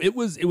year. So it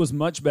was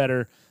much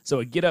better. So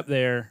I get up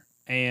there,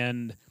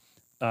 and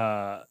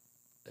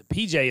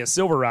PJ, a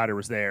Silver Rider,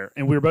 was there,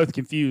 and we were both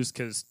confused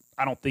because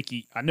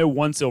I know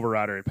one Silver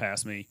Rider had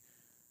passed me.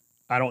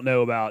 I don't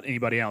know about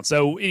anybody else.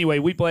 So anyway,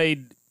 we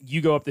played you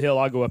go up the hill,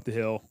 I'll go up the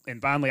hill,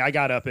 and finally I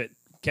got up it,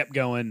 kept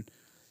going.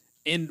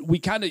 And we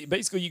kind of,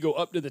 basically you go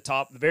up to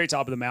the very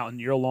top of the mountain,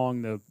 you're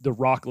along the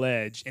rock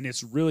ledge, and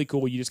it's really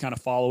cool. You just kind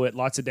of follow it,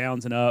 lots of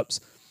downs and ups.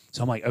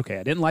 So I'm like, okay,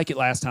 I didn't like it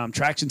last time.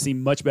 Traction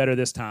seemed much better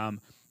this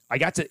time. I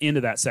got to the end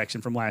of that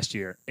section from last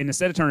year, and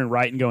instead of turning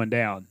right and going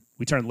down,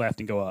 We turn left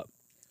and go up.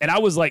 And I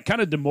was like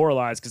kind of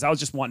demoralized because I was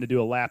just wanting to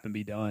do a lap and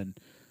be done.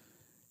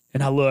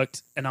 And I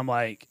looked and I'm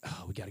like,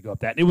 oh, we got to go up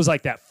that. And it was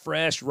like that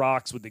fresh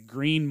rocks with the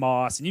green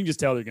moss. And you can just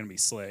tell they're going to be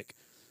slick.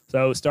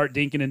 So start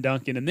dinking and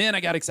dunking. And then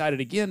I got excited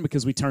again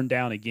because we turned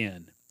down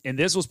again. And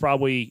this was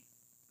probably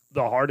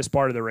the hardest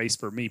part of the race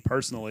for me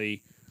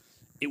personally.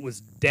 It was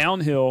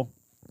downhill,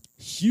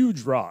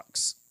 huge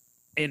rocks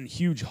and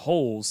huge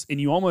holes. And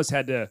you almost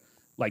had to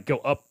like go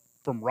up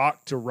from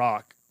rock to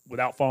rock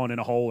without falling in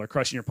a hole or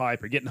crushing your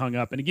pipe or getting hung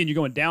up. And again, you're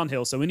going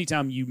downhill. So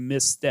anytime you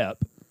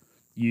misstep,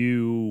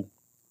 you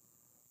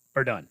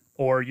are done.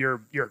 Or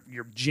you're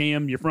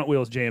jammed, your front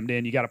wheel's jammed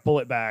in. You got to pull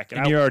it back.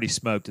 And you're already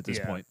smoked at this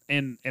yeah, point.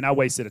 And I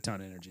wasted a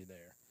ton of energy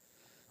there.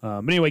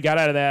 But anyway, got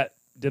out of that,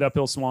 did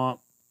uphill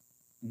swamp,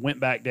 went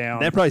back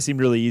down. That probably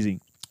seemed really easy.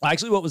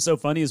 Actually, what was so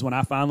funny is when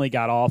I finally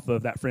got off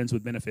of that Friends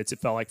with Benefits, it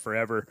felt like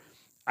forever.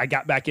 I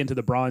got back into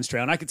the Bronze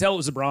Trail, and I could tell it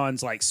was the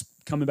Bronze, like,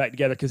 coming back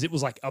together because it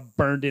was like a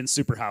burned-in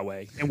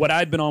superhighway. And what I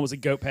had been on was a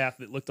goat path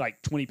that looked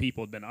like 20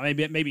 people had been on.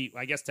 Maybe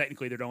I guess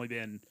technically there'd only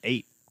been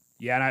 8.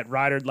 Yeah, and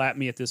Ryder had lapped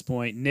me at this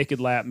point. Nick had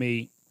lapped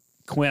me.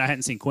 Quinn, I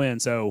hadn't seen Quinn,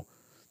 so,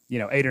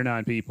 8 or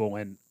 9 people.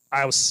 And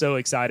I was so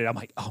excited. I'm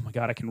like, oh, my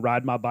God, I can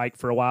ride my bike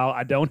for a while.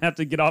 I don't have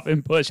to get off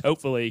and push,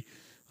 hopefully.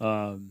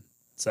 But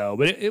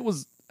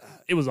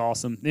it was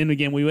awesome. Then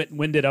again, we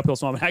did uphill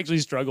swamp. I actually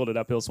struggled at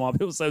uphill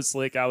swamp. It was so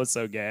slick. I was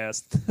so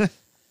gassed.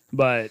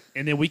 And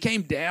then we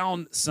came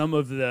down some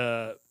of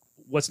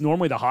what's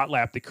normally the hot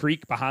lap, the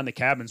creek behind the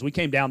cabins. We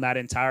came down that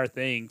entire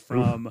thing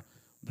from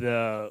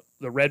the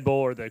Red Bull,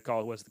 or they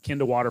call it was the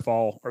Kinda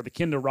Waterfall, or the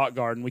Kinda Rock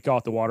Garden. We call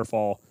it the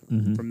waterfall.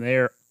 Mm-hmm. From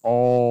there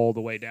all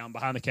the way down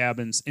behind the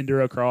cabins,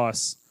 Enduro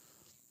Cross,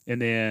 and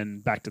then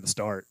back to the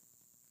start.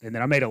 And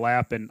then I made a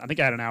lap, and I think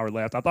I had an hour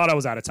left. I thought I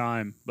was out of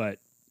time, but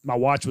my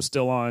watch was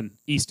still on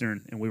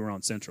Eastern, and we were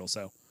on Central.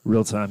 So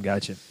real time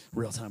got you.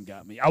 Real time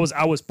got me. I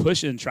was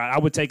pushing, trying. I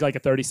would take like a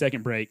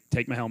 30-second break,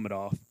 take my helmet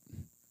off.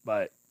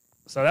 But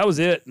so that was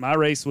it. My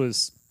race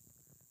was,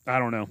 I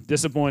don't know,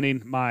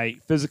 disappointing. My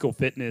physical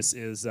fitness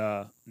is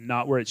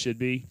not where it should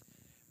be.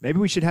 Maybe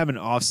we should have an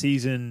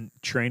off-season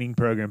training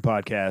program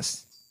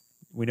podcast.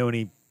 We know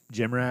any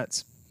gym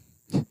rats?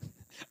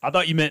 I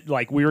thought you meant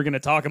like we were going to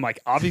talk. I'm like,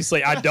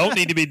 obviously, I don't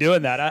need to be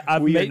doing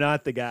that. We are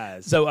not the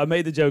guys. So I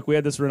made the joke. We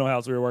had this rental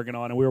house we were working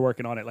on, and we were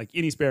working on it like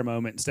any spare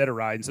moment instead of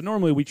riding. So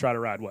normally we try to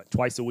ride,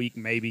 twice a week,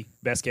 maybe,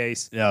 best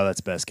case. No,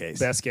 that's best case.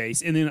 Best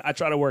case. And then I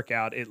try to work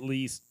out at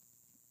least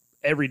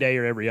every day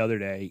or every other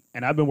day.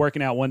 And I've been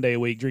working out 1 day a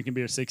week, drinking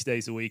beer 6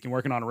 days a week, and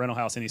working on a rental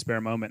house any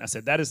spare moment. I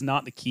said, that is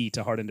not the key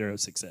to hard enduro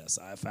success.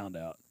 I have found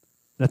out.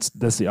 That's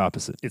the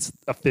opposite. It's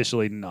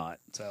officially not.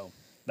 So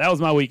that was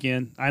my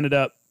weekend. I ended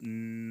up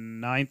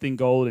 9th in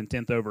gold and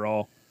 10th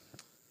overall.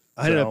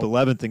 I ended up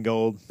 11th in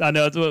gold. I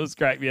know, that's what was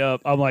cracked me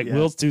up. I'm like, Yeah.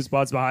 Will's 2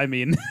 spots behind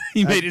me, and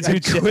he made it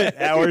 2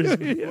 quit hours.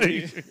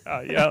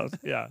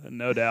 yeah,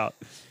 no doubt.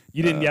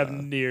 You didn't have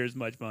near as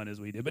much fun as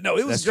we did. But no,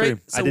 it was That's great. true.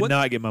 I did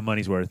not get my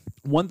money's worth.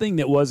 One thing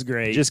that was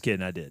great. Just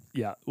kidding, I did.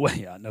 Yeah, well,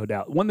 yeah, no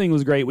doubt. One thing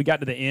was great. We got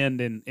to the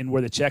end, and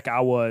where the check I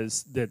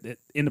was, the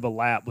end of a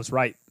lap was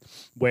right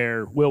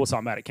where Will was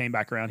talking about it. Came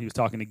back around. He was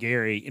talking to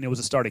Gary, and it was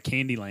the start of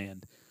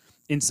Candyland.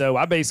 And so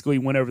I basically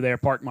went over there,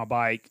 parked my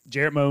bike.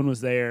 Jarrett Moan was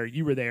there.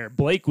 You were there.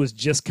 Blake was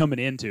just coming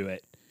into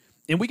it.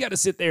 And we got to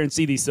sit there and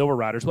see these silver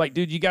riders. We're like,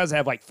 dude, you guys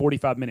have like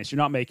 45 minutes. You're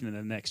not making it to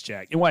the next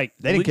check. And like,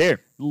 They didn't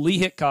care. Lee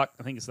Hickok,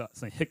 I think it's not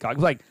Hickok,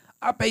 was like,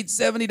 I paid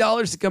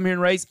 $70 to come here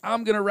and race.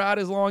 I'm going to ride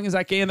as long as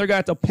I can. They're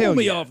going to have to pull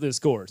me off this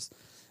course.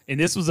 And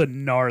this was a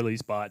gnarly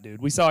spot,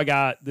 dude. We saw a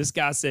guy, this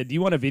guy said, do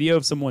you want a video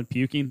of someone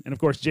puking? And of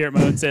course, Jarrett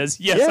Moan says,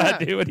 yes, Yeah.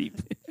 I do. And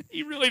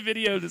he really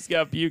videoed this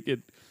guy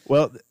puking.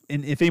 Well,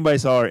 and if anybody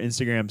saw our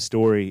Instagram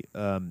story,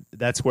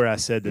 that's where I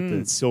said that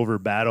the silver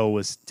battle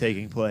was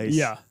taking place.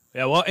 Yeah.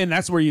 Yeah, well, and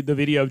that's where the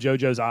video of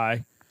JoJo's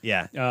eye.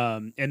 Yeah.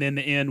 And then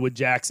the end with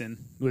Jackson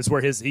was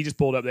where he just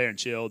pulled up there and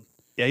chilled.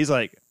 Yeah, he's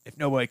like, if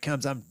nobody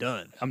comes, I'm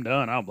done. I'm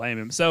done. I don't blame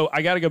him. So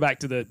I got to go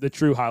back to the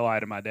true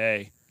highlight of my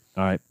day.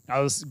 All right. I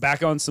was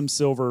back on some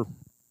silver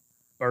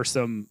or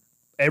some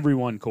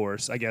everyone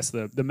course, I guess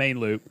the main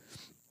loop.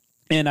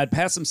 And I'd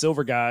passed some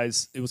silver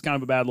guys. It was kind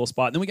of a bad little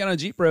spot. And then we got on a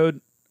Jeep road,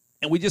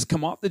 and we just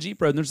come off the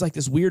Jeep road, and there's like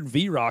this weird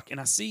V-Rock, and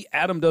I see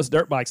Adam Does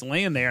Dirt Bikes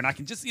laying there, and I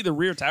can just see the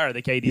rear tire of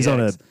the KDX. He's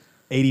on a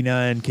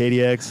 89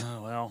 KDX.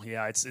 Oh, well,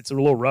 yeah, it's a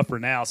little rougher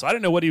now. So I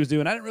didn't know what he was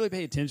doing. I didn't really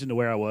pay attention to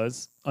where I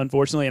was,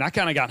 unfortunately. And I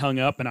kind of got hung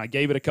up, and I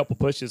gave it a couple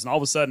pushes, and all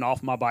of a sudden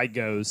off my bike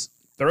goes,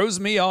 throws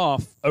me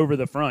off over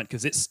the front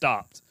because it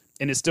stopped.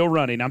 And it's still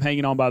running. I'm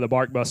hanging on by the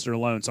bark buster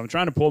alone. So I'm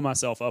trying to pull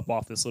myself up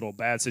off this little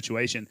bad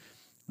situation.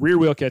 Rear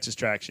wheel catches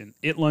traction.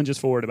 It lunges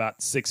forward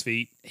about 6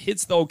 feet,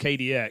 hits the old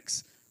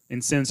KDX,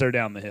 and sends her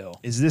down the hill.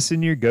 Is this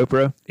in your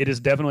GoPro? It is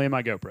definitely in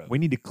my GoPro. We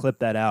need to clip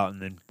that out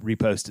and then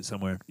repost it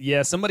somewhere.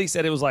 Yeah, somebody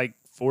said it was like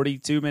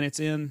 42 minutes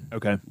in.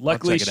 Okay.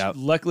 Luckily, I'll check it out.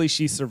 luckily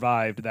she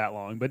survived that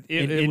long. But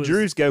it was,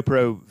 Drew's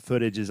GoPro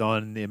footage is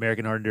on the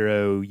American Hard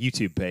Enduro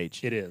YouTube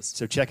page. It is.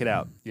 So check it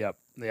out. Yep.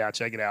 Yeah,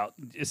 check it out.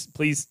 Just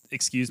please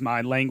excuse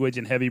my language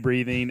and heavy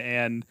breathing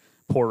and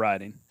poor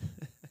riding.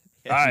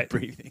 Heavy All right.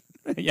 breathing.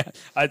 Yeah,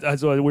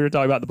 that's what we were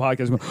talking about in the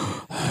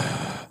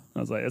podcast. I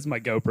was like, that's my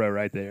GoPro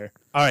right there.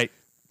 All right.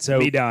 So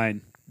Me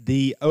dying.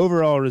 the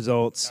overall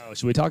results. Oh,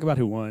 should we talk about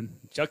who won?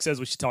 Chuck says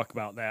we should talk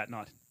about that,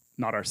 not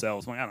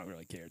ourselves. Well, I don't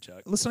really care,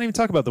 Chuck. Let's not even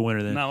talk about the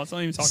winner then. No, let's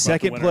not even talk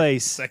Second about the winner.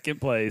 place.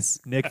 Second place.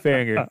 Nick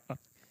Farringer.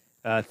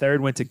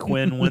 Third went to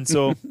Quinn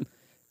Wenzel.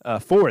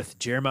 Fourth,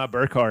 Jeremiah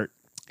Burkhart.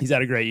 He's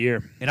had a great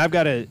year. And I've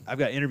got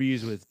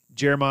interviews with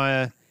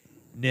Jeremiah,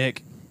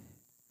 Nick,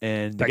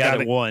 and the guy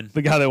that won.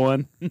 The guy that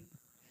won.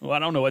 Well, I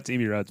don't know what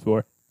team he rides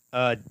for.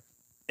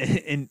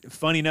 And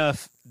funny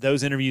enough,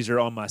 those interviews are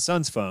on my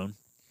son's phone,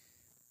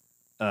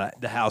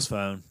 the house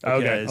phone.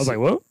 Okay. I was like,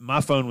 what?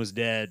 My phone was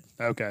dead,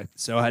 Okay.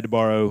 so I had to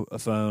borrow a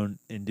phone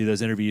and do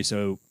those interviews.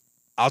 So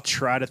I'll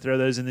try to throw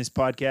those in this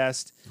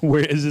podcast.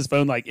 Where is his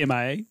phone like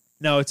MIA?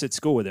 No, it's at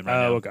school with him right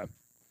now. Oh, okay.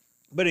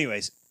 But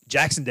anyways,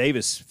 Jackson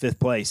Davis, fifth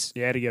place.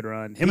 Yeah, had a good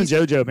run. Him and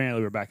JoJo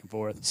apparently were back and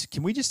forth.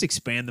 Can we just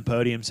expand the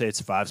podium, say it's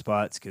 5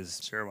 spots?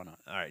 Because Sure, why not?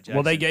 all right, Jackson.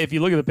 Well, if you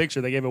look at the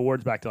picture, they gave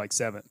awards back to like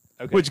 7th,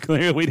 Okay. which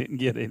clearly we didn't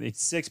get any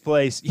Sixth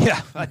place.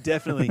 Yeah, I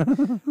definitely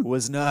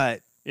was not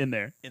in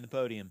there. in the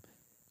podium.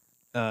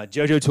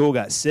 JoJo Toole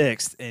got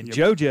 6th, and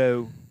Yep.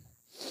 JoJo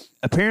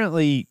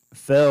apparently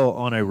fell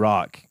on a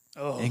rock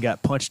Oh. and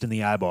got punched in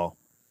the eyeball.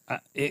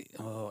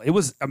 It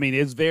was. I mean,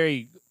 it's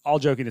very. All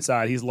joking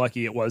aside, he's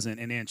lucky it wasn't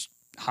an inch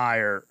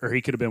higher, or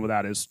he could have been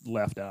without his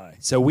left eye.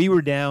 So we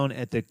were down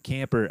at the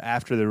camper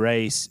after the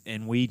race,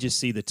 and we just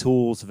see the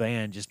Tools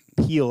van just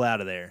peel out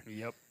of there.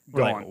 Yep.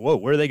 We're like, whoa,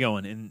 where are they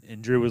going?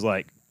 And Drew was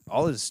like,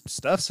 all his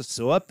stuff's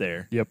still up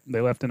there. Yep. They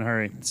left in a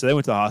hurry. So they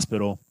went to the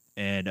hospital,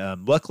 and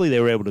luckily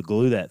they were able to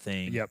glue that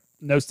thing. Yep.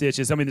 No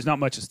stitches. I mean, there's not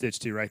much to stitch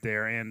to right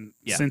there, and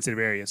Yeah. sensitive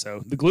area.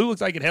 So the glue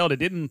looks like it held. It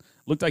didn't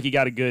look like he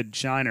got a good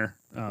shiner.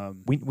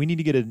 We need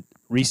to get a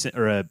recent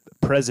or a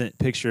present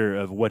picture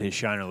of what his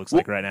shiner looks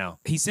like right now.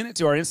 He sent it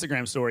to our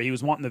Instagram story. He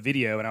was wanting the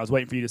video, and I was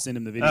waiting for you to send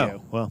him the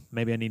video. Oh, well,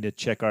 maybe I need to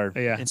check our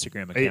Yeah.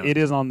 Instagram account. It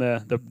is on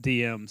the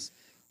DMs.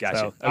 Gotcha.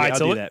 So, Okay, all right, I'll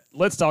so do that.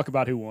 let's talk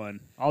about who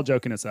won. All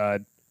joking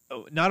aside.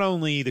 Oh, not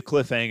only the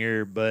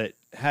cliffhanger, but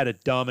had a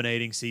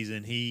dominating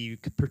season. He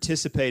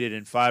participated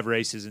in 5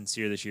 races in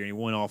SEER this year, and he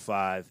won all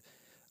 5.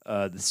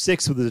 The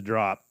 6th was a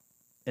drop,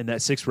 and that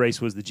 6th race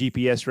was the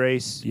GPS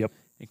race. Yep.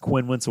 And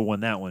Quinn Wenzel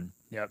won that one.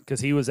 Yeah, because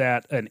he was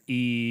at an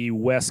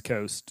West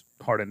Coast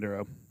hard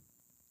enduro.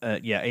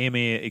 AMA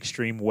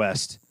Extreme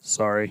West.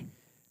 Sorry.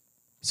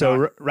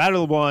 So Ryder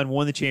LeBlanc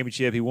won the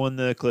championship. He won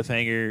the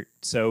cliffhanger,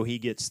 so he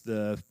gets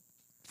the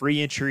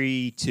free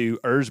entry to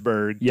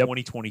Erzberg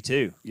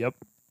 2022. Yep.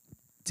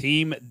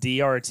 Team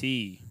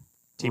DRT.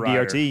 Team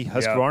Ryder. DRT,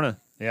 Husqvarna.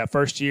 Yeah,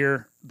 first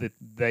year that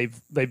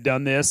they've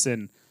done this,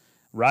 and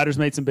Ryder's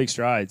made some big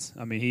strides.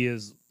 I mean, he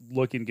is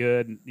looking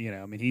good. You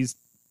know, I mean, he's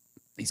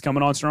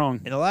coming on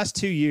strong. In the last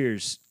 2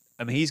 years,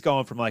 I mean, he's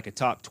gone from like a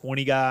top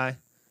 20 guy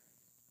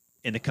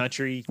in the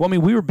country. Well, I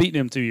mean, we were beating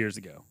him 2 years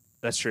ago.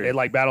 That's true. At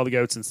like Battle of the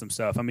Goats and some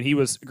stuff. I mean, he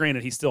was,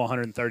 granted, he's still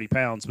 130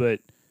 pounds, but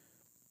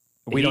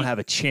we don't have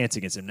a chance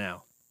against him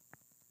now.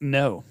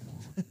 no.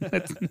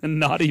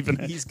 Not even.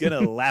 He's going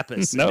to lap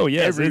us No, in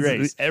yes. every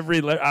race.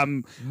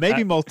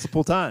 I-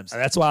 Multiple times.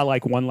 That's why I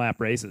like one-lap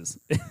races.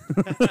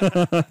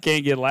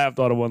 Can't get lapped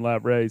on a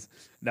one-lap race.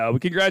 No,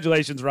 but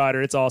congratulations,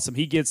 Ryder. It's awesome.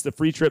 He gets the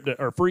free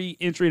free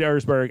entry to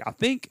Erzberg. I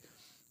think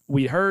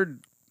we heard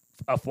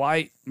a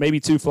flight, maybe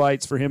 2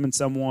 flights for him and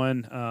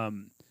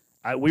someone.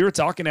 We were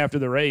talking after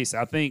the race.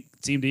 I think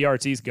Team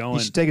DRT's going.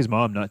 He should take his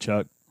mom, not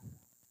Chuck.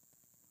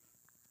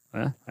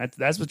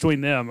 That's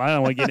between them. I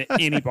don't want to get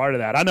any part of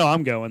that. I know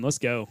I'm going. Let's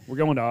go. We're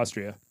going to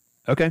Austria.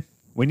 Okay.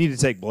 We need to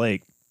take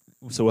Blake,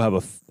 so we'll have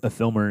a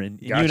filmer, and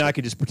you and I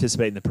could just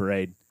participate in the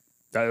parade.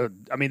 I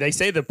mean, they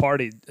say the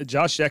party.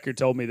 Josh Schecker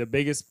told me the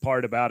biggest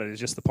part about it is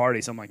just the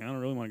party. So I'm like, I don't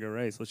really want to go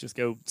race. Let's just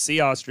go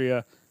see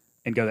Austria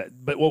and go that.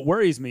 But what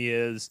worries me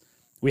is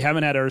we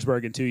haven't had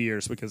Erzberg in 2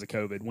 years because of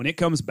COVID. When it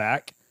comes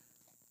back,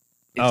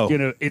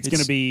 it's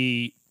gonna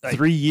be like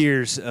 3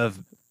 years of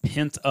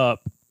pent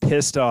up,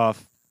 pissed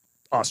off.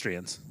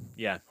 Austrians.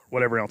 Yeah.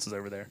 Whatever else is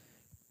over there.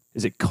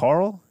 Is it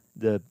Carl?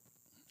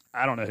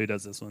 I don't know who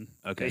does this one.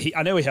 Okay.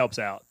 I know he helps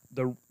out.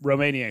 The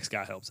Romaniacs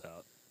guy helps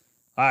out.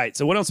 All right,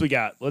 so what else we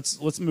got? Let's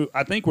move.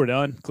 I think we're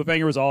done.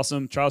 Cliffhanger was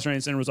awesome. Trials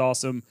Training Center was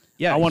awesome.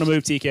 Yeah. I want to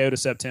move TKO to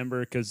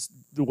September because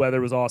the weather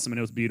was awesome and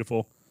it was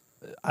beautiful.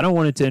 I don't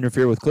want it to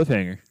interfere with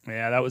Cliffhanger.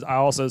 Yeah, I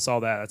also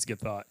saw that. That's a good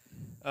thought.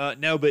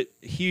 No, but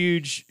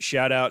huge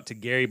shout out to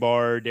Gary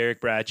Barr,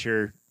 Derek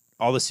Bratcher,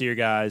 all the SEER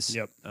guys.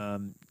 Yep.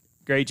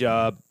 Great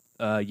job.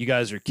 You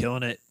guys are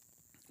killing it.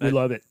 We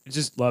love it.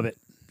 Just Love it.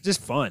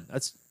 just fun.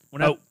 That's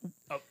when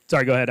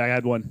Sorry, go ahead. I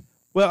had one.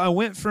 Well, I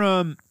went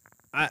from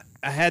I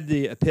had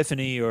the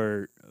epiphany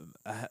or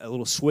a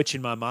little switch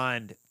in my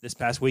mind this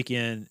past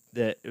weekend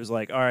that it was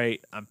like, all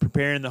right, I'm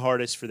preparing the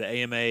hardest for the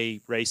AMA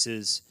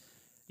races.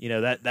 You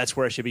know, that's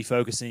where I should be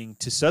focusing.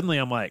 To suddenly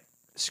I'm like,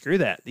 screw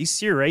that. These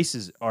SEER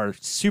races are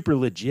super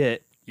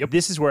legit. Yep.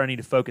 This is where I need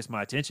to focus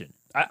my attention.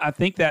 I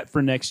think that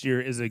for next year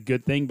is a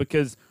good thing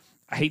because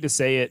I hate to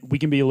say it, we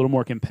can be a little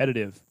more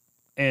competitive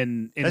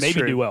and That's maybe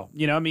true. do well.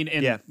 You know, I mean,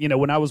 and Yeah. you know,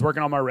 when I was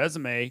working on my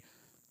resume,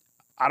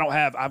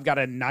 I've got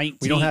a 19.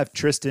 We don't have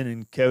Tristan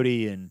and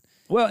Cody and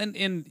Well,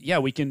 and yeah,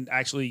 we can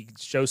actually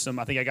show some.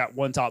 I think I got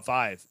one top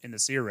 5 in the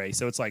SEER race.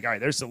 So it's like, all right,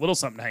 there's a little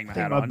something to hang my I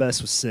think hat my on.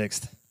 best was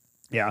 6th.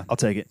 Yeah. I'll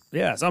take it.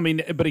 Yeah. So, I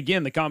mean, but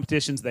again, the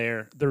competition's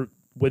there. They're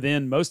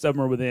most of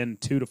them are within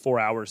 2 to 4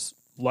 hours,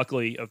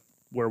 luckily, of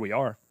where we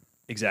are.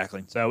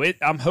 Exactly. So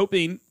I'm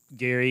hoping,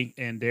 Gary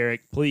and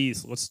Derek,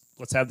 please,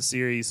 let's have the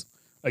series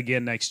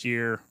again next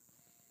year.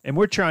 And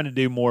we're trying to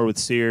do more with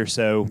SEER,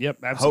 so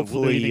Yep, absolutely. We'll do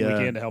hopefully anything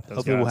we can to help those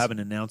hopefully we'll guys. have an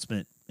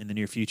announcement in the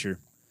near future,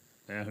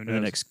 Yeah, who in the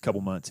knows? next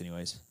couple months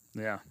anyways.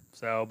 Yeah.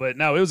 So, but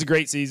no, it was a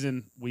great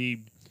season.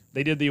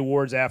 They did the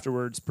awards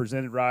afterwards,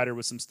 presented Ryder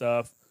with some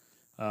stuff.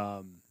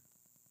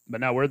 But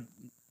no, it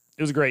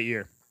was a great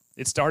year.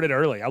 It started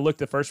early. I looked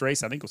the first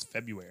race, I think it was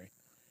February.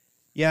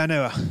 Yeah, I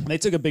know. They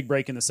took a big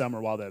break in the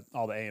summer while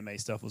all the AMA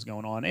stuff was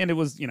going on, and it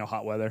was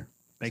hot weather.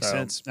 Makes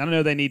sense. I don't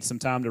know, they need some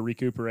time to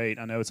recuperate.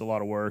 I know it's a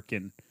lot of work,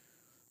 and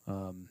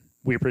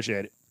we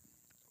appreciate it.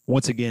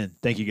 Once again,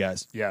 thank you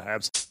guys. Yeah,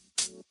 absolutely.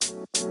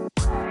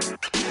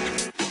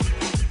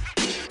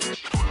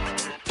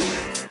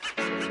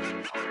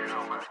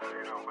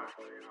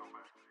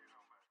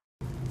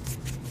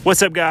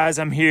 What's up, guys?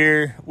 I'm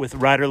here with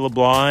Ryder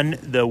LeBlanc,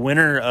 the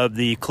winner of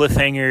the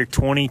Cliffhanger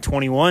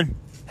 2021.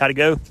 How'd it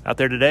go out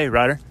there today,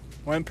 Ryder?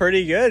 Went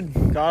pretty good.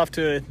 Got off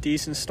to a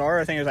decent start.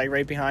 I think it was like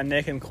right behind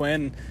Nick and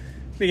Quinn.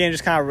 Began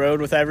just kind of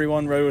rode with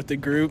everyone, rode with the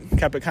group,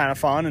 kept it kind of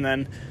fun, and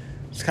then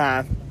just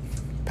kind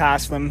of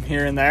passed them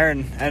here and there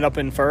and ended up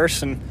in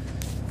first. And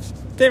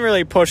didn't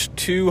really push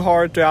too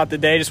hard throughout the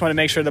day. Just wanted to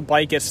make sure the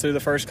bike gets through the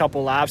first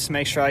couple laps to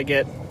make sure I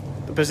get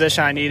the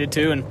position I needed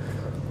to. And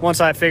once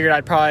I figured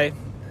I'd probably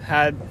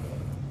had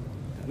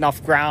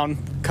enough ground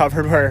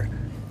covered where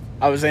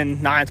I was in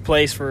 9th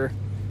place for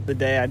the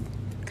day, I'd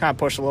kind of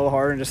pushed a little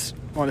harder and just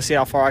wanted to see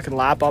how far I could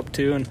lap up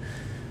to. And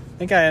I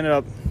think I ended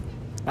up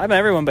lapping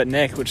everyone but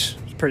Nick, which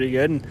was pretty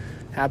good, and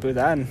happy with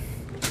that, and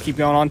keep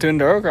going on to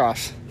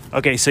Endurocross.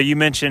 Okay, so you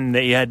mentioned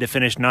that you had to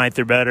finish 9th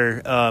or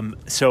better.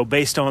 So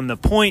based on the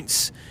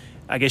points,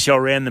 I guess y'all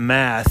ran the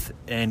math,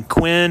 and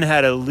Quinn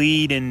had a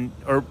lead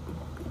or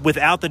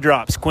without the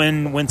drops,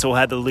 Quinn Winsel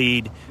had the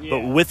lead,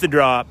 but with the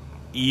drop,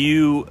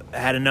 you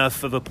had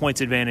enough of a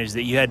points advantage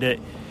that you had to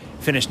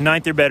finish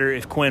 9th or better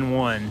if Quinn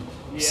won.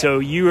 Yeah. So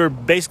you're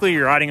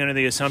riding under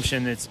the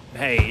assumption that,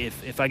 hey,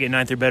 if I get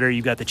 9th or better,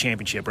 you got the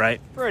championship, right?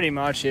 Pretty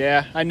much,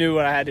 yeah. I knew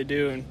what I had to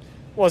do, and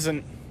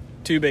wasn't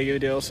too big of a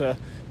deal, so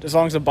as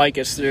long as the bike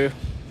gets through.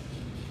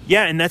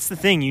 Yeah, and that's the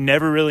thing. You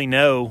never really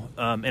know.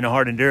 In a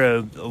hard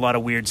enduro, a lot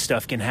of weird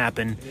stuff can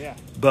happen. Yeah.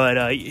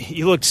 But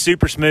you looked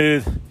super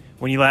smooth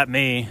when you lapped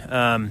me.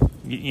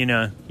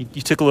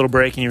 You took a little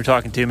break and you were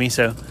talking to me,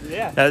 so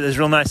yeah, that was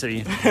real nice of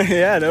you.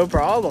 Yeah, no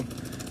problem.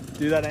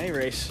 Do that any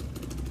race.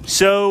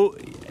 So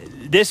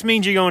this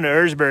means you're going to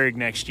Erzberg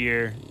next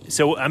year.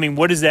 So, I mean,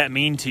 what does that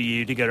mean to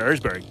you to go to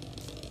Erzberg?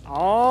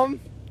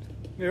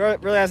 It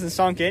really hasn't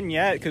sunk in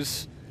yet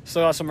because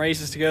still got some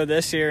races to go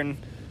this year,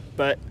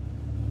 but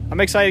I'm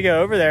excited to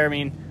go over there. I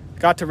mean,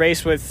 got to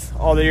race with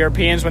all the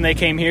Europeans when they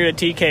came here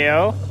to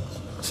TKO,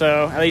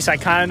 so at least I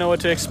kind of know what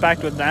to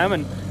expect with them,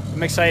 and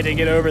I'm excited to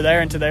get over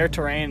there into their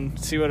terrain and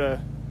see what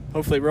a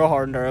hopefully real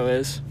hard enduro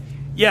is.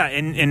 Yeah,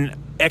 and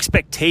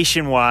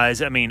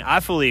expectation-wise, I mean, I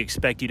fully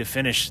expect you to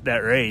finish that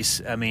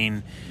race. I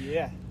mean,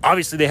 yeah,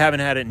 obviously they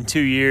haven't had it in 2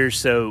 years,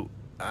 so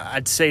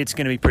I'd say it's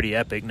going to be pretty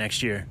epic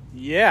next year.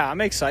 Yeah,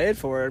 I'm excited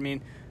for it. I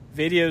mean,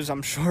 videos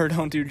I'm sure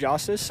don't do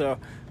justice, so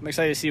I'm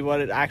excited to see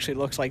what it actually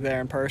looks like there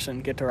in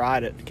person, get to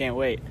ride it. Can't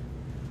wait.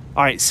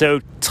 All right, so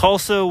the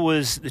Tulsa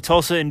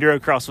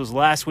Endurocross was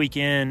last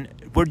weekend.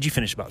 Where did you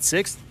finish, about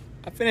 6th?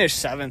 I finished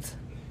 7th.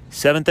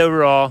 7th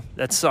overall.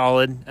 That's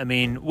solid. I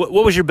mean, what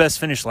was your best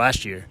finish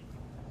last year?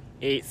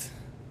 8th.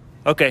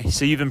 Okay,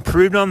 so you've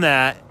improved on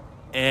that,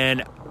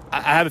 and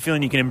I have a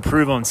feeling you can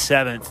improve on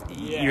 7th.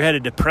 Yeah. You're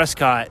headed to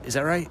Prescott. Is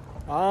that right?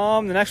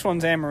 The next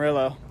one's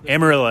Amarillo.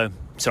 Amarillo,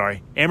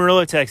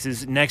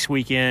 Texas, next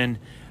weekend.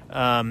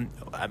 I mean,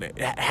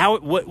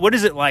 what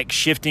is it like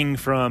shifting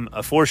from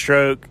a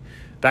 4-stroke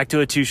back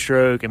to a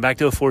 2-stroke and back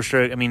to a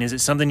 4-stroke? I mean, is it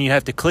something you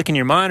have to click in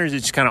your mind, or is it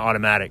just kind of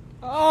automatic?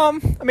 I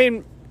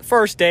mean,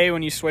 first day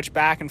when you switch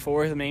back and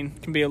forth, I mean,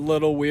 it can be a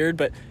little weird,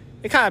 but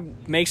it kind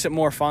of makes it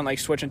more fun, like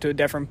switching to a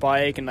different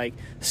bike and like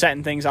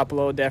setting things up a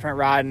little different,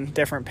 riding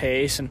different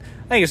pace. And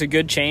I think it's a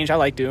good change. I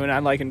like doing it. I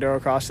like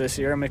Endurocross this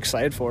year. I'm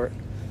excited for it.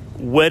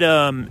 What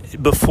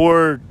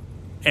before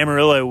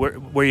Amarillo, where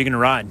are you going to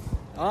ride?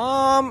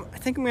 I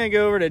think I'm going to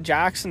go over to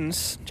Jackson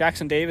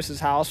Davis's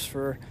house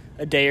for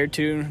a day or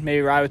two,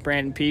 maybe ride with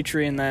Brandon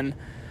Petrie, and then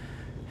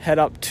head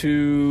up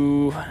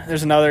to,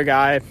 there's another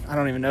guy, I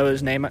don't even know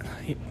his name.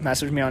 He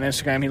messaged me on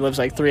Instagram. He lives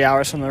like 3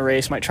 hours from the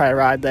race. Might try to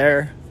ride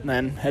there and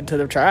then head to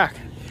the track.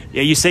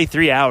 Yeah, you say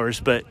 3 hours,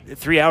 but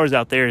 3 hours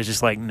out there is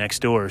just like next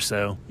door,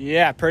 so.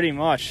 Yeah, pretty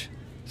much.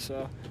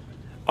 So.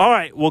 All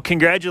right, well,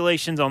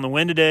 congratulations on the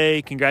win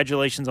today.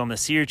 Congratulations on the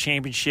SEER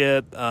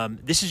championship.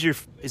 Is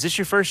this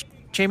your first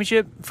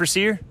championship for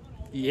SEER?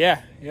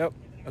 Yeah, yep.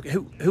 Okay,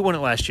 who won it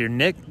last year?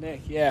 Nick,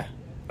 yeah.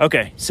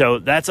 Okay, so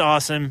that's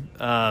awesome.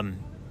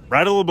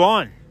 Ryder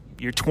LeBlanc,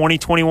 you're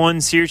 2021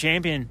 SEER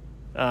champion.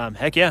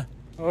 Heck yeah.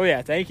 Oh,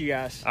 yeah. Thank you,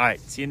 guys. All right.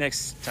 See you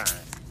next time.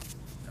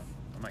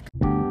 I'm like,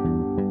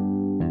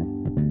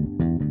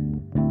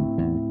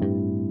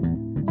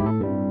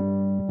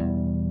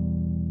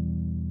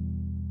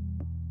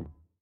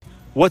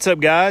 what's up,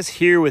 guys?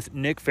 Here with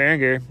Nick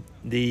Farringer,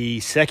 the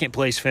second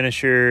place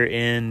finisher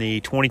in the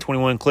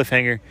 2021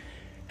 Cliffhanger.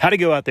 How'd it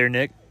go out there,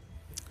 Nick?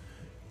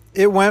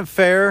 It went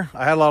fair.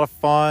 I had a lot of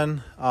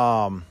fun.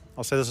 I'll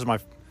say this is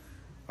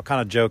I'll kind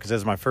of joke because this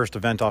is my first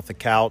event off the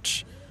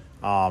couch.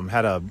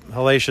 Had a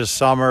hellacious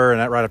summer,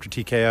 and right after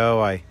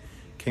TKO, I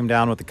came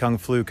down with the Kung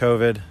Flu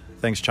COVID.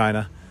 Thanks,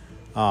 China.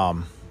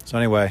 So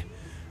anyway,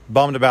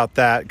 bummed about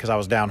that because I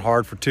was down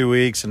hard for 2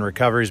 weeks, and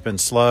recovery's been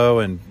slow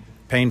and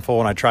painful,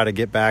 and I try to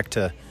get back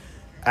to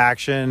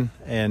action,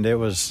 and it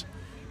was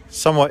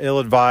somewhat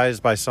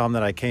ill-advised by some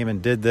that I came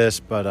and did this,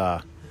 but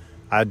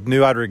I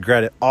knew I'd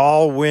regret it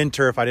all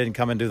winter if I didn't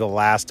come and do the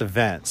last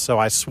event. So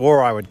I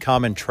swore I would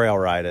come and trail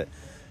ride it,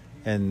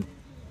 and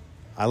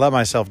I let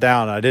myself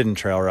down. I didn't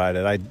trail ride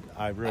it.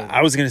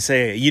 I was going to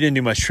say, you didn't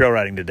do much trail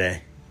riding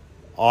today.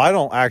 Oh, I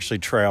don't actually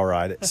trail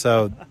ride it.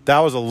 So that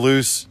was a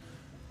loose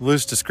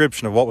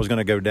description of what was going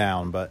to go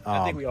down. But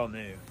I think we all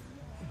knew.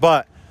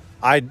 But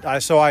I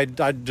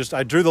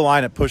drew the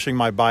line at pushing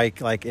my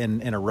bike like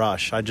in a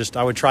rush.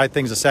 I would try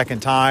things a second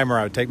time, or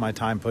I would take my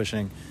time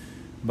pushing.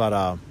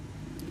 But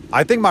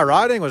I think my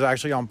riding was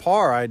actually on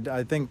par.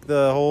 I think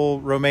the whole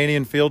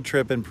Romanian field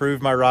trip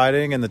improved my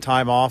riding, and the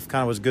time off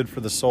kind of was good for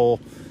the soul,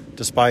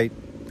 despite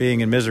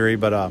being in misery.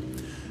 But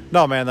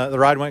no, man, the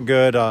ride went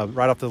good.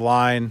 Right off the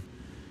line,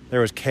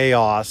 there was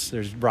chaos.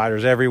 There's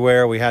riders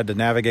everywhere. We had to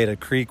navigate a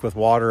creek with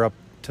water up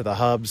to the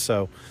hub.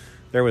 So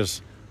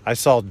I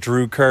saw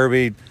Drew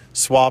Kirby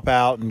swap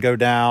out and go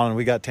down, and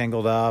we got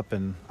tangled up,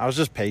 and I was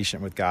just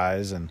patient with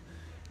guys. And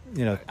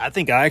I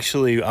think I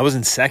was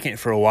in second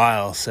for a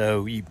while,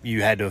 so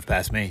you had to have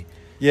passed me.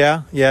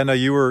 Yeah, no,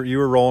 you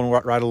were rolling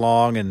right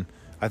along, and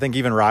I think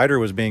even Ryder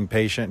was being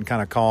patient and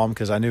kind of calm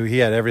because I knew he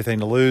had everything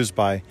to lose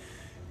by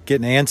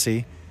getting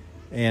antsy,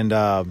 and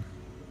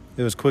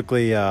it was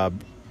quickly, I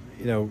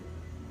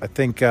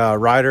think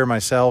Ryder,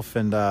 myself,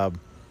 and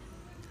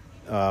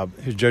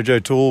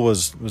JoJo Toole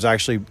was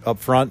actually up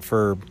front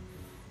for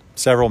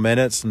several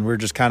minutes, and we were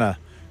just kind of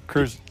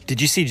cruising. Did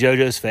you see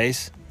JoJo's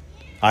face?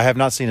 I have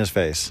not seen his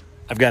face.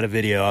 I've got a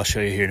video I'll show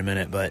you here in a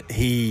minute, but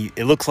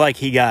it looks like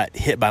he got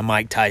hit by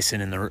Mike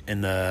Tyson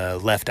in the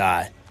left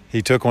eye.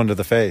 He took one to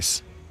the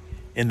face.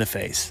 In the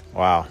face.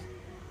 Wow.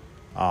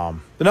 But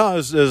no,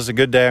 it was a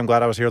good day. I'm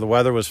glad I was here. The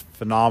weather was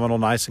phenomenal,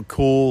 nice and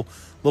cool.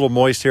 A little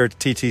moist here at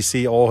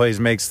TTC always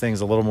makes things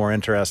a little more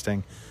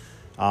interesting.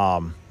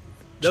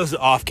 Those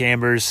off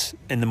cambers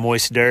in the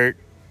moist dirt,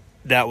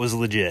 that was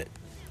legit.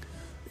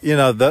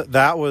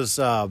 That was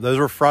those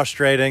were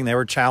frustrating. They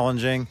were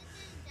challenging.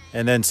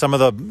 And then some of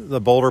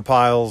the boulder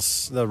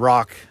piles, the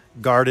rock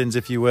gardens,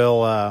 if you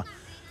will,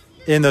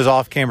 in those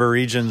off-camber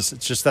regions,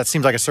 it's just that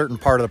seems like a certain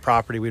part of the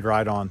property we'd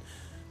ride on.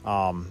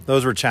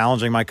 Those were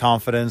challenging my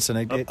confidence.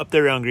 And up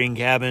there around Green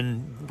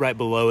Cabin, right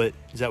below it,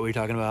 is that what you're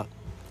talking about?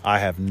 I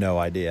have no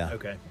idea.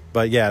 Okay.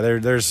 But yeah,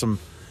 there's some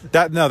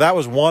that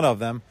was one of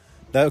them.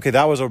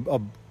 That was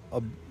a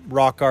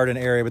rock garden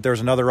area, but there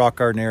was another rock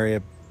garden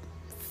area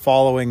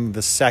following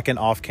the second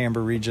off-camber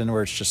region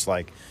where it's just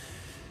like,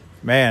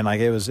 man, like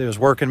it was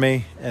working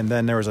me. And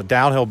then there was a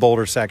downhill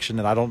boulder section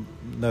that I don't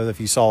know if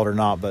you saw it or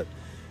not, but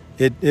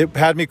it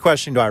had me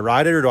questioning, do I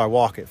ride it or do I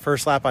walk it?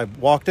 First lap I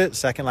walked it,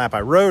 second lap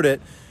I rode it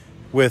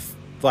with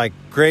like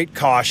great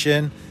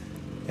caution,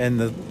 and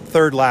the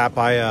third lap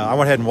I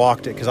went ahead and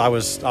walked it because I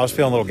was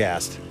feeling a little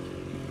gassed.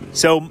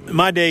 So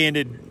my day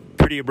ended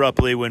pretty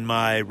abruptly when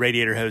my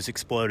radiator hose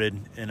exploded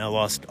and I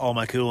lost all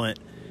my coolant.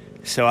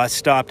 So I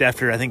stopped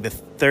after I think the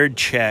third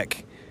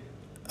check.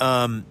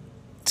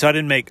 So I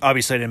didn't make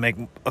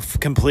a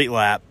complete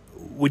lap.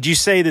 Would you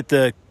say that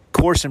the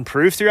course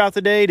improved throughout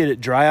the day? Did it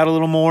dry out a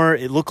little more?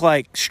 It looked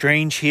like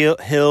Strange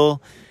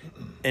Hill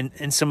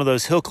and some of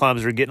those hill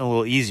climbs were getting a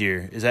little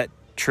easier. Is that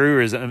true,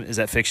 or is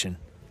that fiction?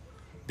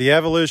 The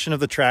evolution of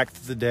the track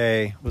through the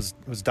day was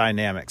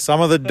dynamic.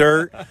 Some of the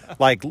dirt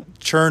like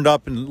churned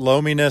up and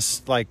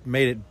loaminess like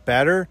made it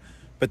better,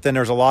 but then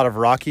there's a lot of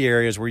rocky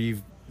areas where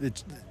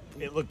it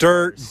looked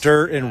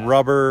dirt and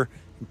rubber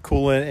and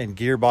coolant and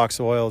gearbox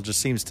oil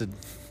just seems to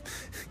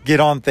get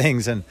on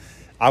things, and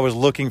I was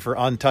looking for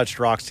untouched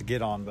rocks to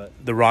get on, but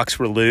the rocks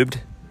were lubed.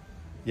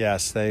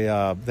 Yes, they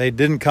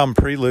didn't come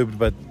pre-lubed,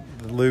 but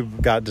the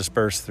lube got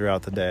dispersed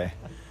throughout the day.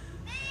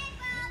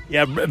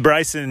 Yeah,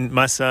 Bryson,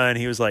 my son,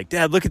 he was like,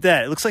 "Dad, look at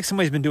that. It looks like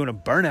somebody's been doing a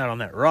burnout on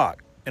that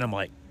rock." And I'm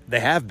like, "They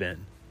have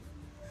been."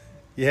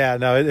 Yeah,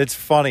 no, it's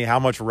funny how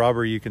much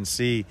rubber you can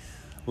see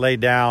laid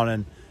down,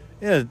 and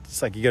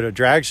it's like you go to a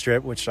drag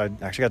strip, which I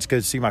actually got to go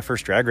see my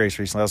first drag race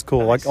recently. That was cool.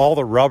 Nice. Like all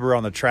the rubber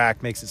on the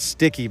track makes it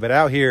sticky, but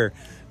out here,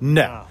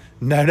 no.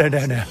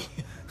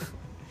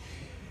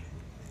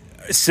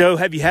 So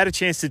have you had a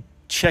chance to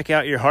check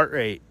out your heart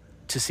rate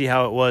to see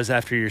how it was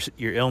after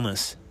your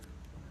illness?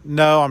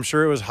 No, I'm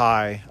sure it was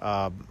high.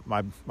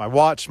 My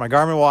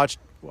Garmin watch,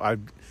 I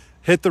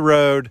hit the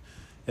road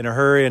in a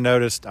hurry and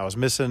noticed I was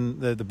missing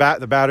the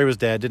battery was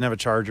dead, didn't have a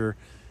charger.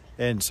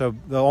 And so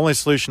the only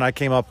solution I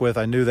came up with,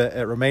 I knew that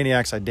at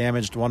Romaniacs I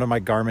damaged one of my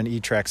Garmin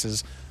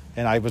E-Trexes,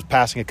 and I was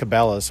passing a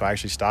Cabela's, so I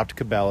actually stopped at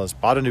Cabela's,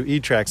 bought a new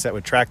E-Trex that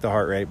would track the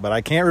heart rate, but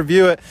I can't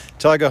review it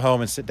until I go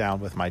home and sit down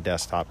with my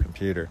desktop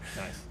computer.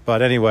 Nice.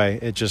 But anyway,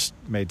 it just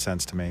made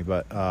sense to me.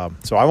 But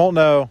so I won't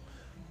know,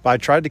 but I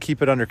tried to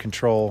keep it under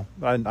control.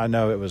 I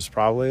know it was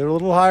probably a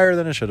little higher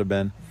than it should have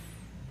been.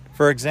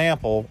 For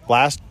example,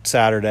 last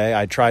Saturday,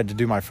 I tried to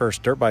do my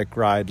first dirt bike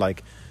ride,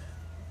 like,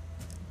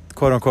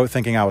 quote unquote,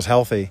 thinking I was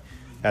healthy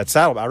at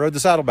Saddleback. I rode the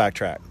Saddleback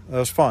track. That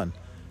was fun.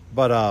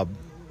 But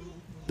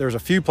there was a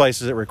few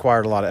places that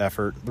required a lot of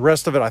effort. The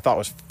rest of it I thought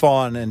was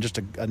fun and just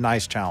a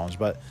nice challenge.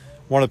 But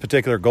one of the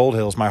particular Gold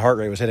Hills, my heart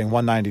rate was hitting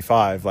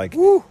 195, like,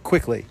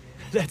 quickly.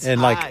 That's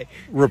and high. like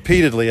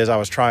repeatedly as I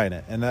was trying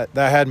it. And that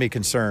had me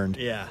concerned.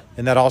 Yeah.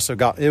 And that also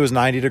it was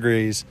 90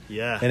 degrees.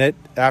 Yeah. And it,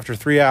 after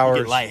 3 hours.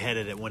 You get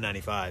lightheaded at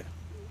 195.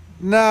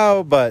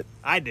 No, but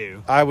I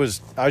do.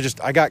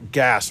 I got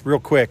gassed real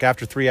quick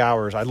after 3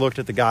 hours. I looked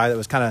at the guy that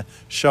was kind of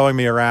showing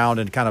me around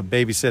and kind of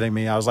babysitting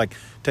me. I was like,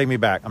 take me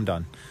back. I'm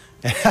done.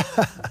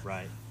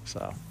 Right.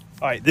 So,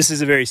 All right, this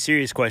is a very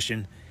serious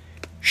question.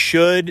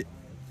 Should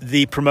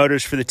the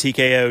promoters for the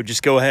TKO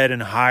just go ahead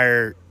and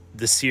hire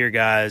the SEER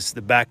guys,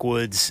 the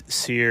backwoods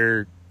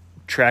SEER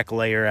track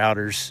layer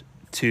outers,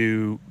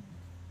 to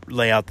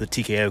lay out the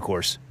TKO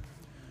course?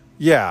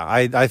 yeah,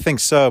 I think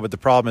so. But the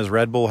problem is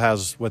Red Bull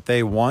has what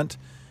they want.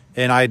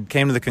 And I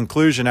came to the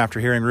conclusion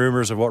after hearing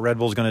rumors of what Red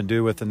Bull's going to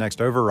do with the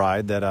next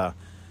override that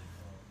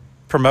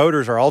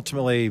promoters are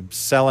ultimately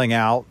selling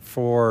out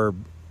for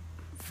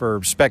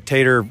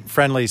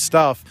spectator-friendly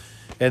stuff,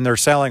 and they're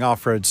selling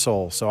off-road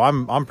soul. So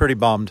I'm pretty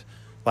bummed.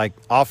 Like,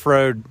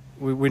 off-road,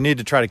 we need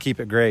to try to keep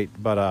it great,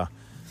 but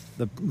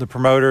the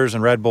promoters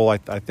and Red Bull, I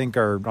think,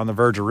 are on the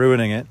verge of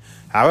ruining it.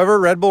 However,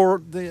 Red Bull,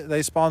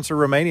 they sponsor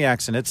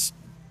Romaniacs, and it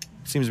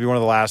seems to be one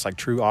of the last, like,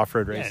 true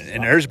off-road races.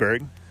 In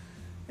Erzberg.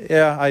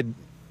 Yeah,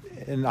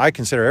 I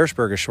consider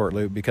Erzberg a short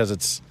loop because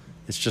it's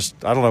just,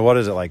 I don't know, what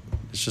is it like?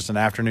 It's just an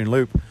afternoon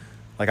loop.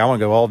 Like, I want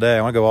to go all day.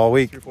 I want to go all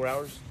week. 3 or 4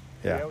 hours.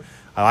 Yeah.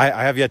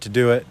 I have yet to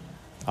do it.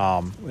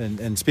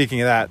 And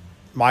speaking of that,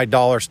 my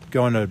dollar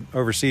going to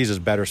overseas is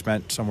better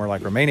spent somewhere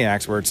like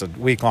Romaniacs, where it's a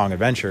week-long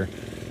adventure.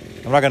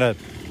 I'm not going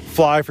to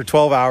fly for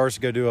 12 hours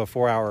to go do a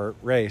 4-hour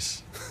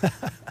race.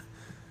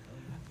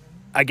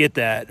 I get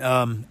that.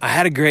 I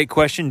had a great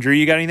question. Drew,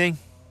 you got anything?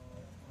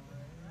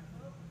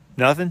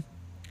 Nothing?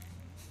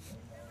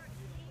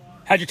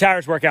 How'd your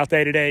tires work out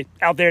there today,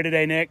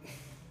 Nick?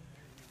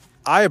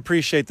 I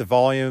appreciate the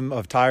volume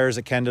of tires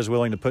that Kenda's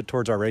willing to put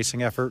towards our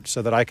racing effort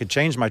so that I could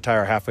change my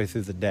tire halfway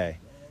through the day.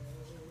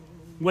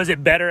 Was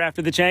it better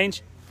after the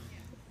change?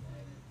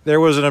 There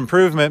was an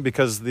improvement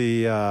because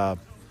the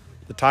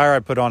tire I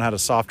put on had a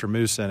softer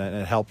mousse in it,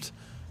 and it helped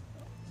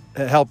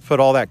put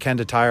all that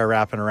Kenda tire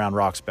wrapping around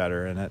rocks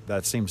better, and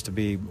that seems to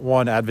be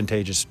one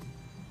advantageous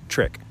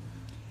trick.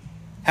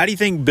 How do you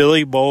think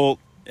Billy Bolt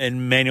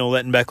and Manuel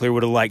Lettenbeckler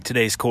would have liked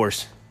today's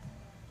course?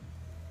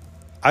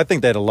 I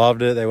think they'd have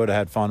loved it. They would have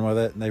had fun with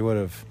it, and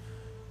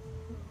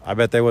I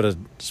bet they would have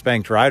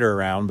spanked Ryder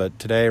around, but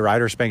today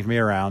Ryder spanked me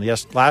around.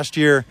 Yes, last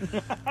year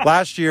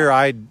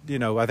I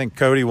think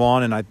Cody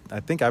won, and I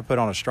think I put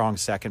on a strong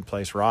second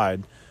place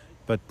ride.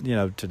 But,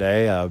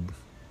 today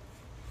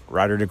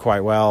Ryder did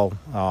quite well.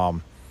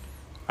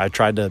 I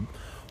tried to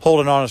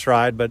hold an honest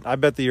ride, but I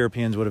bet the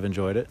Europeans would have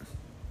enjoyed it.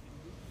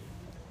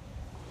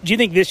 Do you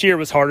think this year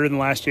was harder than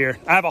last year?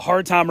 I have a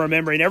hard time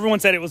remembering. Everyone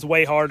said it was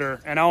way harder,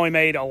 and I only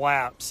made a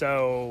lap,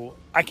 so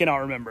I cannot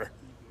remember.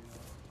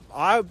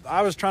 I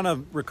was trying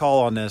to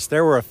recall on this.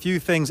 There were a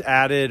few things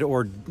added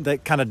or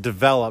that kind of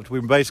developed.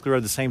 We basically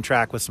rode the same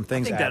track with some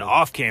things I think added. that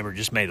off-camber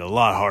just made it a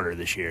lot harder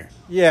this year.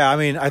 Yeah, I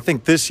mean, I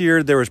think this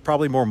year there was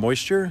probably more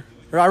moisture.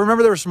 I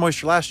remember there was some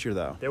moisture last year,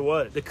 though. There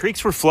was. The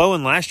creeks were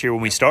flowing last year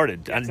when we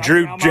started.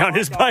 Drew drowned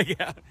his bike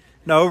out.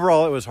 No,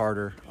 overall it was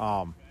harder,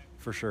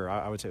 for sure.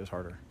 I would say it was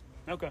harder.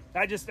 Okay.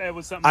 It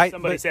was something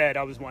somebody said.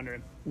 I was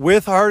wondering.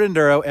 With Hard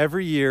Enduro,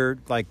 every year,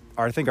 like,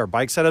 I think our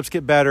bike setups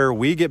get better.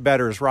 We get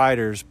better as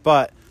riders,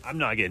 but I'm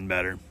not getting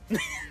better.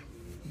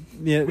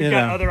 We've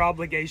got other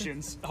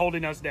obligations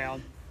holding us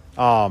down.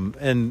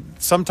 And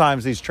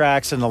sometimes these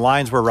tracks and the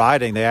lines we're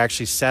riding, they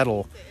actually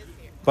settle.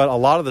 But a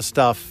lot of the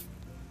stuff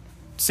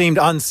seemed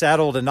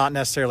unsettled and not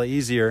necessarily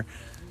easier.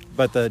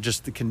 But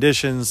the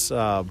conditions,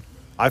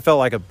 I felt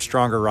like a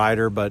stronger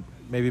rider, but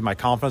maybe my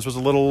confidence was a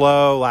little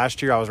low.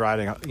 Last year I was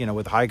riding,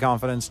 with high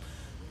confidence.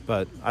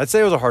 But I'd say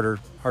it was a harder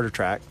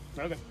track.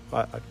 Okay.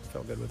 I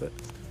felt good with it.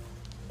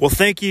 Well,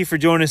 thank you for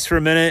joining us for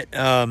a minute.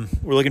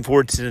 We're looking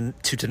forward to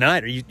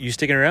tonight. Are you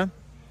sticking around?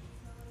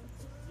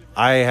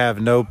 I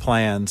have no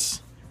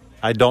plans.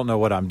 I don't know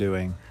what I'm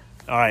doing.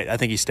 All right, I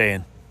think he's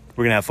staying.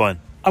 We're going to have fun.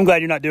 I'm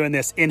glad you're not doing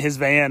this in his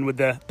van with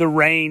the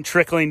rain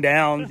trickling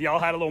down. Y'all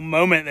had a little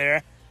moment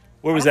there.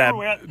 Where was that?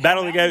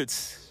 Battle of the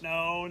Goats.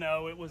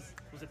 No, it was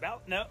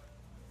about, no.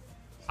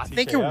 I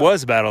think it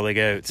was Battle of the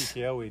Goats.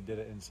 TKO, we did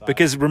it inside.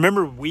 Because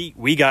remember,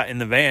 we got in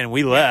the van,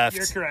 we left.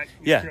 You're correct.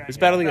 It was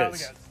Battle of the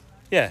Goats.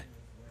 Yeah.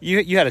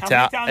 You had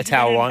a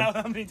towel on.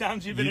 How many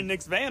times you been in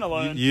Nick's van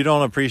alone? You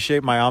don't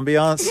appreciate my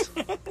ambiance?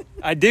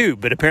 I do,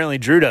 but apparently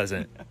Drew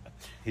doesn't.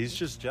 He's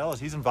just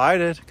jealous. He's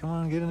invited. Come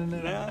on, get in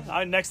there.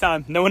 Yeah, next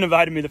time. No one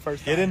invited me the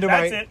first time. Get into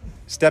That's my it.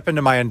 step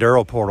into my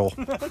Enduro portal.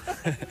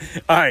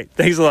 All right.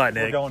 Thanks a lot,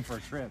 We're Nick. going for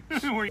a trip.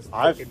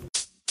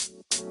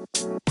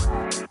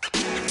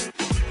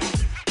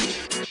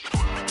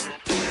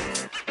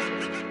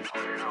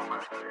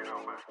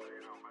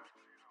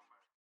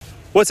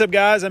 What's up,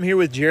 guys? I'm here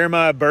with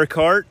Jeremiah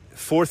Burkhart,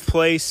 4th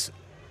place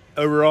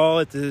overall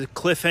at the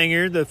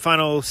Cliffhanger, the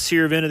final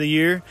SEER event of the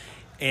year,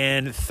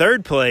 and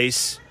 3rd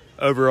place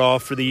overall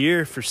for the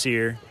year for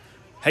SEER.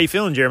 How you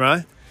feeling,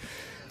 Jeremiah?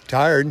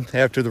 Tired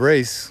after the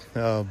race,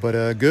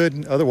 but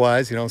good.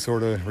 Otherwise,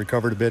 sort of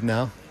recovered a bit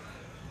now.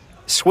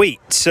 Sweet.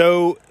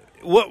 So,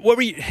 what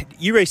were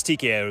you raced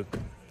TKO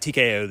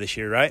this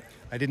year, right?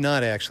 I did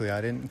not actually. I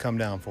didn't come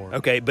down for it.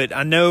 Okay, but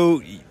I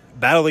know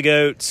Battle of the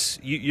Goats,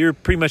 you're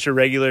pretty much a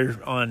regular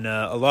on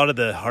a lot of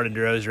the hard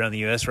enduros around the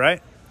U.S.,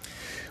 right?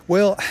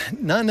 Well,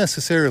 not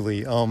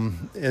necessarily.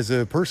 As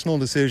a personal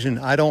decision,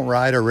 I don't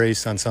ride or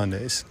race on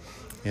Sundays.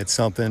 It's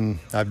something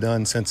I've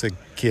done since a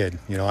kid.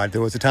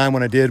 There was a time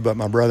when I did, but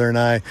my brother and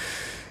I,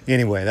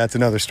 anyway, that's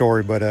another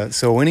story. But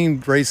so any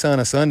race on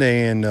a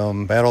Sunday, and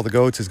Battle of the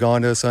Goats has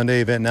gone to a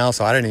Sunday event now,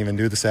 so I didn't even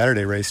do the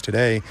Saturday race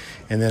today.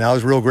 And then I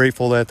was real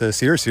grateful that the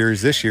SEER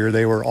Series this year,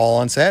 they were all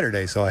on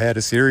Saturday. So I had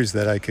a series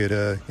that I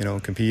could,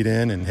 compete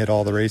in and hit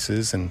all the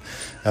races, and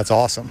that's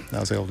awesome. I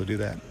was able to do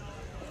that.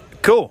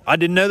 Cool. I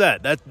didn't know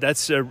that.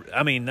 That's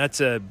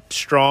a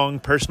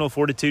strong personal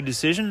fortitude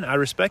decision. I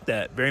respect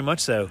that very much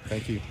so.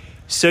 Thank you.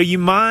 So you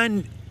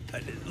mind,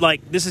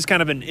 this is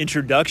kind of an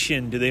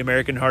introduction to the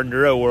American hard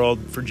enduro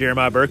world for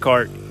Jeremiah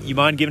Burkhart. You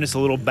mind giving us a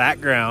little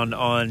background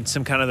on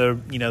some kind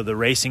of the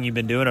racing you've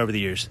been doing over the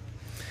years?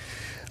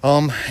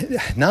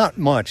 Not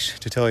much,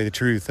 to tell you the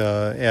truth.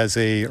 As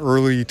a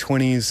early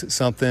 20s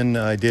something,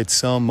 I did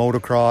some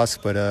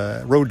motocross, but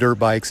rode dirt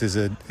bikes as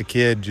a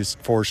kid,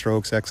 just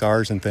 4-strokes,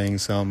 XRs and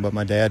things. But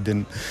my dad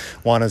didn't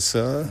want us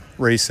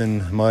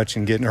racing much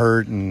and getting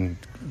hurt, and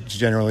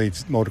generally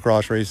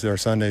motocross races are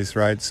Sundays,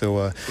 right?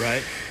 So,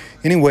 right.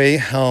 Anyway,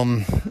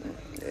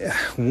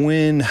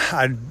 when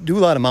I do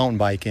a lot of mountain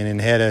biking and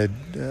had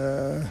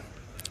a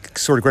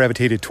sort of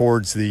gravitated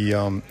towards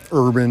the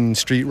urban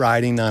street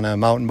riding on a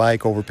mountain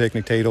bike over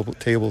picnic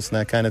tables and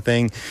that kind of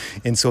thing.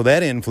 And so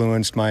that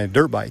influenced my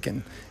dirt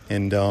biking.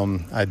 And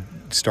I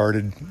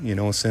started,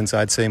 since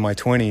I'd say my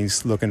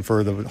 20s, looking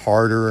for the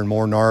harder and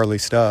more gnarly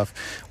stuff.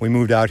 We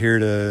moved out here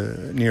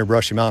to near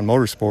Brushy Mountain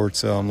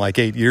Motorsports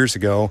 8 years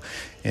ago,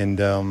 and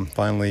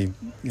finally,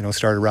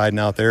 started riding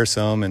out there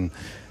some, and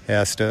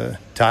asked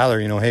Tyler,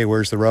 hey,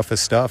 where's the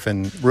roughest stuff?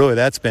 And really,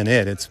 that's been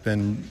it. It's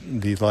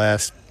been the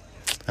last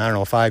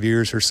 5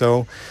 years or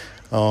so.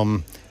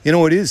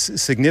 It is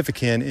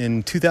significant.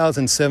 In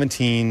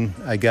 2017,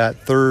 I got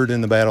 3rd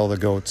in the Battle of the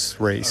Goats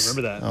race. I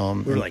remember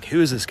that. We were like,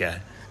 who is this guy?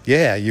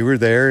 Yeah, you were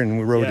there, and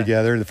we rode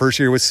together. The first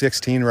year was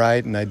 16,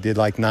 right? And I did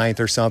 9th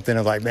or something.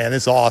 I was like, man,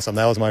 this is awesome.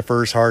 That was my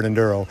first hard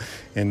enduro.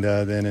 And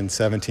then in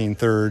 17,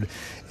 3rd.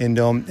 And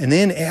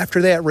then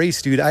after that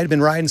race, dude, I'd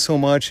been riding so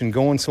much and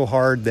going so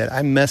hard that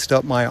I messed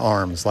up my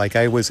arms.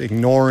 I was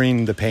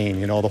ignoring the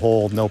pain, the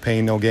whole no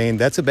pain, no gain.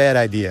 That's a bad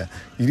idea.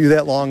 You do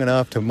that long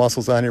enough to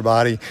muscles on your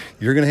body,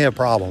 you're going to have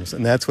problems.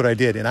 And that's what I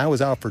did. And I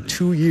was out for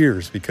 2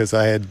 years because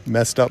I had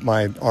messed up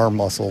my arm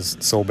muscles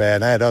so bad.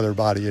 And I had other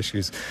body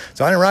issues.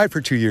 So I didn't ride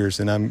for 2 years.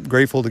 And I'm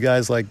grateful to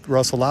guys like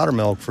Russell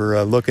Loudermilk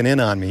for looking in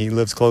on me. He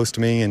lives close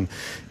to me. And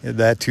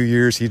that 2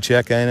 years, he'd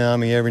check in on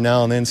me every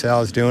now and then, see how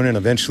I was doing. And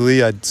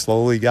eventually, I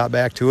slowly got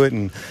back to it.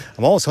 And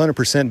I'm almost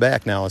 100%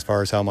 back now as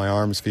far as how my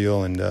arms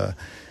feel. And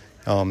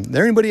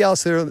there anybody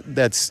else there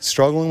that's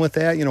struggling with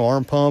that,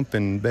 arm pump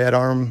and bad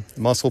arm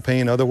muscle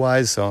pain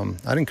otherwise,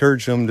 I'd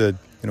encourage them to,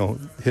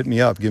 hit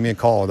me up, give me a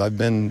call. I've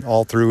been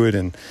all through it,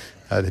 and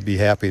I'd be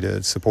happy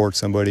to support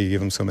somebody, give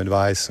them some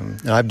advice.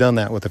 And I've done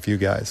that with a few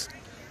guys.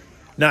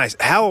 Nice.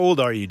 How old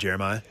are you,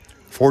 Jeremiah?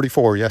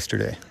 44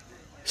 yesterday.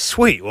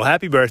 Sweet. Well,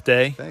 happy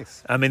birthday.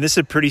 Thanks. I mean, this is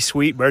a pretty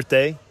sweet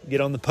birthday.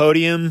 Get on the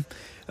podium,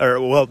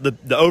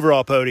 the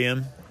overall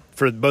podium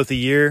for both the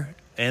year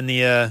and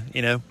the,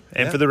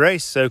 for the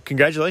race. So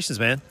congratulations,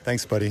 man.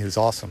 Thanks, buddy. It was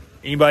awesome.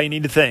 Anybody you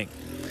need to thank?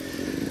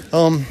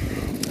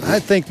 I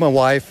thank my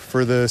wife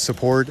for the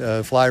support,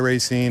 Fly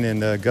Racing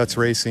and Guts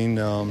Racing.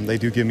 They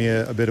do give me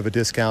a bit of a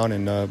discount,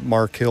 and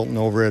Mark Hilton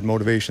over at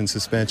Motivation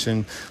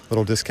Suspension,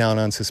 little discount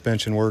on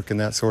suspension work and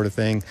that sort of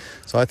thing.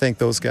 So I thank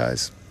those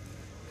guys.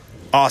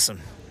 Awesome.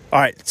 All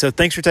right. So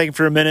thanks for taking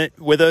for a minute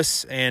with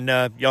us, and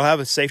y'all have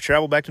a safe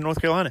travel back to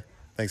North Carolina.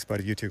 Thanks,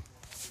 buddy. You too.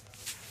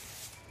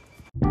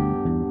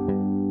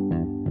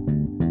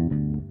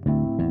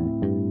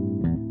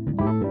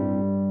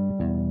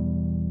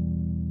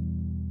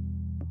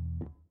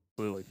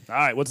 Absolutely. All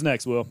right, what's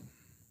next, Will?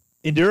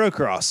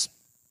 Endurocross.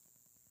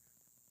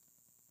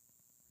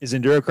 Is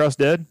Endurocross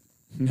dead?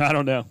 I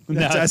don't know.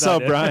 No, I it's saw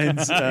not it.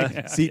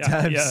 Brian's Seat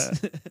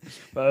Times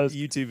Post.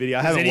 YouTube video.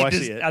 I haven't watched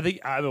it yet. I think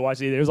I haven't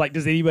watched it either. It was like,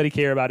 does anybody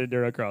care about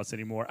Endurocross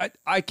anymore?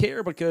 I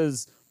care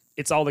because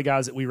it's all the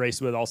guys that we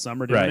raced with all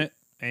summer doing Right. it,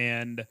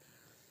 and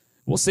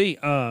we'll see.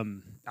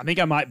 I think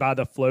I might buy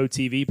the Flow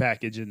TV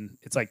package, and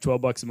it's like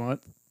 $12 a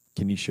month.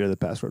 Can you share the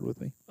password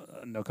with me?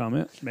 No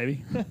comment,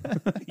 maybe.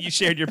 You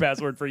shared your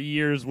password for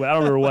years. Well, I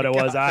don't remember what it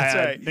was. I that's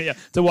had right. yeah,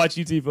 to watch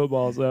UT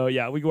football. So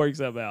yeah, we can work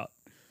something out.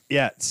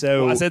 Yeah.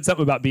 So Well, I said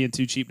something about being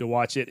too cheap to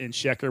watch it, and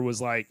Schecker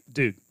was like,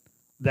 "Dude,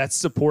 that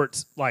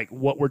supports like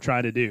what we're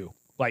trying to do.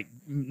 Like,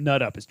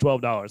 nut up. It's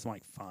 $12." I'm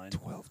like, "Fine,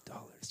 $12.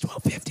 it's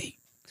 $12.50.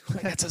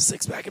 That's a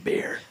 6-pack of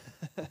beer."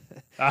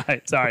 All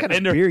right, sorry. What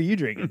kind of beer are you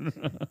drinking?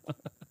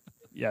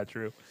 Yeah,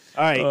 true.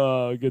 All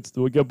right.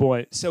 Good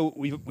point. So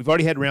we've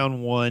already had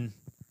round 1,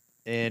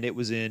 and it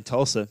was in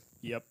Tulsa,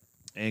 Yep,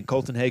 and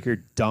Colton Haker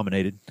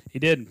dominated. he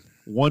did.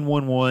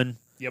 1-1-1.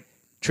 Yep,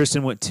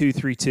 Tristan went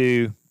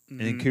 2-3-2, and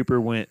then Cooper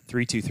went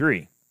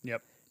 3-2-3.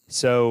 yep.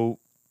 So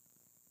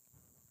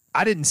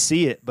I didn't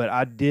see it, but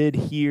I did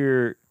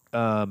hear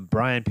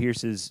Brian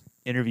Pierce's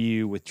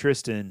interview with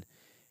Tristan,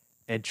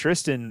 and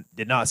Tristan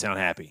did not sound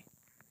happy.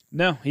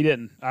 No, he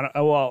didn't.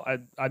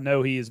 I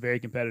know he is very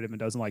competitive and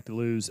doesn't like to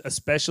lose,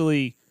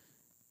 especially.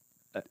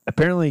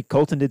 Apparently,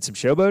 Colton did some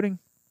showboating,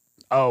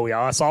 Oh yeah,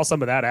 I saw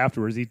some of that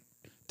afterwards. He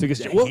took his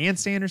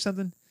handstand or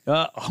something.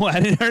 I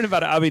didn't hear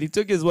about it. I mean, he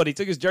took his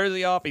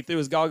jersey off. He threw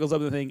his goggles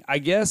up the thing. I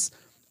guess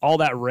all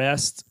that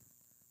rest,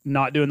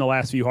 not doing the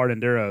last few hard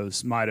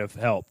enduros, might have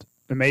helped.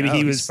 And maybe he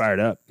He's was fired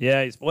up.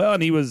 Yeah,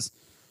 and he was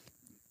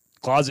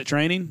closet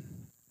training.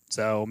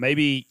 So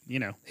maybe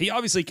he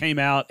obviously came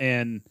out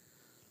and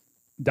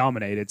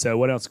dominated. So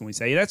what else can we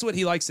say? That's what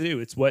he likes to do.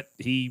 It's what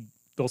he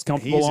feels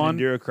comfortable He's on. an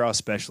endurocross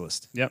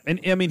specialist. Yep. And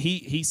I mean,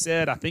 he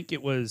said, I think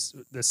it was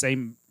the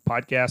same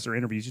podcast or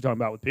interviews you're talking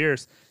about with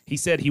Pierce. He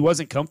said he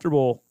wasn't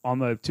comfortable on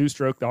the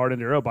 2-stroke, the hard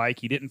enduro bike.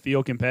 He didn't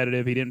feel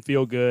competitive. He didn't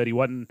feel good. He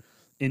wasn't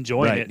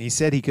enjoying Right. it. And he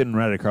said he couldn't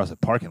ride it across a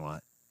parking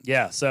lot.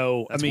 Yeah.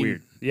 So, That's I mean,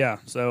 weird. Yeah.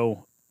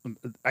 So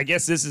I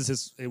guess this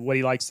is what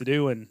he likes to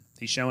do, and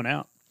he's showing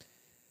out.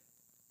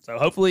 So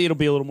hopefully it'll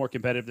be a little more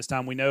competitive this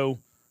time. We know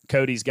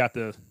Cody's got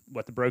the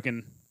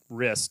broken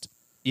wrist.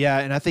 Yeah,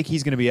 and I think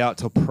he's going to be out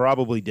till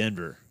probably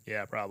Denver.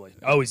 Yeah, probably.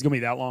 Oh, he's going to be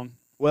that long?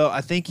 Well,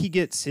 I think he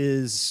gets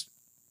his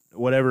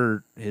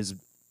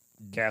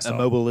Cast off.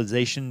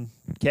 immobilization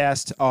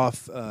cast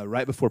off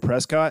right before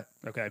Prescott,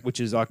 Okay. which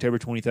is October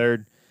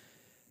 23rd.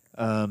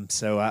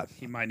 So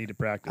He might need to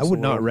practice. I would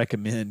a not little.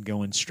 recommend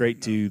going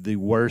straight to the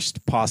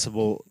worst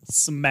possible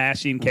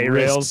Smashing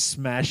K-rails. wrist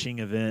smashing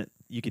event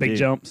you could Big do.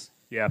 jumps.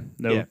 Yeah.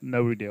 Yeah.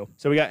 No big deal.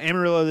 So we got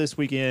Amarillo this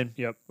weekend.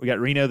 Yep. We got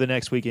Reno the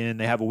next weekend.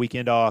 They have a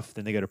weekend off.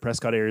 Then they go to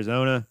Prescott,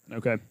 Arizona.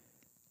 Okay.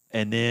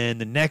 And then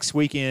the next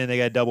weekend they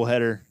got a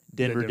doubleheader,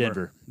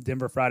 Denver.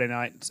 Denver Friday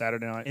night,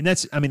 Saturday night. And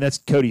that's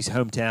Cody's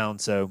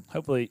hometown, so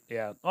Hopefully,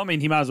 yeah. I mean,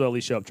 he might as well at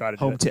least show up, try to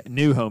do it.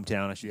 new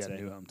hometown, I should Yeah, say.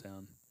 new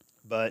hometown.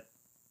 But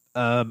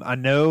I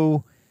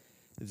know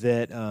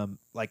that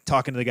like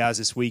talking to the guys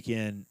this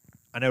weekend,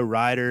 I know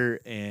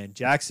Ryder and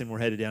Jackson were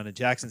headed down to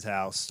Jackson's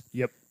house.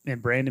 Yep. And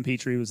Brandon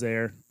Petrie was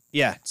there.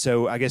 Yeah,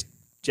 so I guess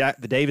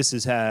the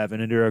Davises have an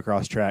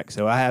endurocross track,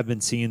 so I have been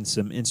seeing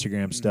some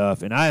Instagram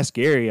stuff. And I asked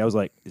Gary, I was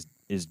like,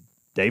 "Is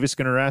Davis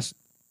going to race?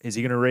 Is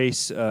he going to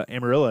race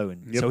Amarillo?"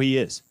 And so he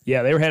is.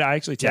 Yeah, they were headed. I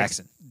actually texted-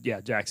 Jackson.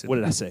 Yeah, Jackson. What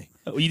did I say?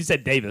 Oh, you just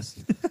said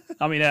Davis.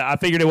 I mean, I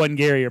figured it wasn't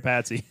Gary or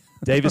Patsy.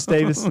 Davis.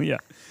 Yeah.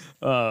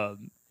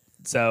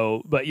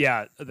 So, but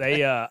yeah,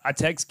 they. I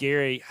text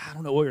Gary. I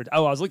don't know what. I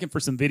was looking for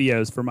some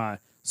videos for my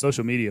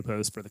social media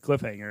post for the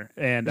cliffhanger,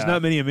 and There's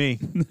not many of me.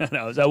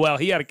 no. So, well,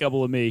 he had a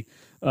couple of me,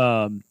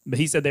 but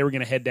he said they were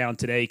going to head down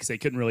today because they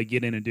couldn't really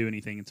get in and do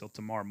anything until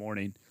tomorrow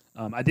morning.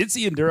 I did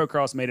see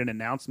Endurocross made an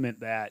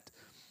announcement that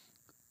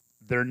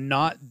they're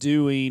not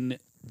doing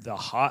the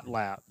hot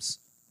laps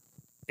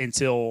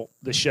until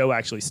the show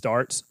actually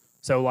starts.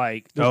 So,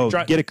 like,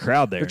 Get a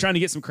crowd there. they're trying to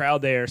get some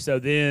crowd there, so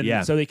then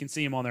Yeah. so they can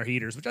see them on their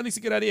heaters, which I think is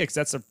a good idea because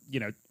that's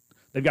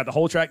they've got the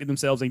whole track to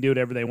themselves. They can do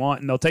whatever they want,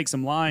 and they'll take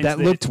some lines. That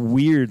looked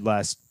weird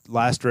last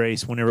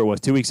race, whenever it was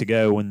 2 weeks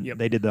ago when Yep.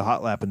 they did the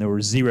hot lap and there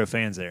were 0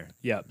 fans there.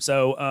 Yeah.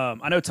 So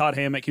I know Todd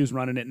Hammock, who's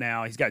running it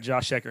now. He's got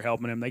Josh Schecker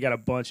helping him. They got a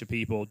bunch of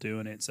people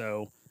doing it.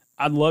 So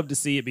I'd love to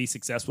see it be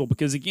successful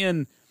because,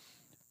 again,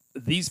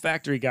 these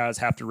factory guys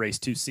have to race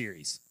 2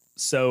 series.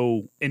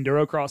 So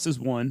Endurocross is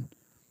one,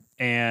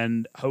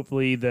 and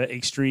hopefully the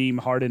Extreme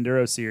Hard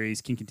Enduro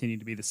Series can continue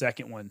to be the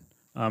second one.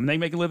 They can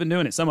make a living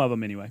doing it. Some of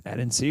them, anyway. I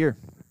didn't see her.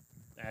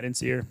 I didn't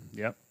see her.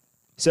 Yep.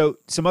 So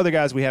some other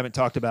guys we haven't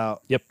talked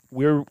about. Yep.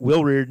 We're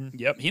Will Reardon,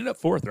 Yep. He ended up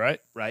 4th, right?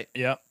 right?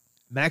 Yep.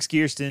 Max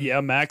Gearston.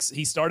 Yeah, Max,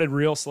 he started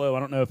real slow. I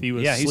don't know if he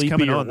was Yeah, he's sleepy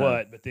coming or on, though.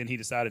 what, but then he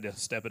decided to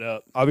step it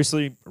up.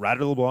 Obviously,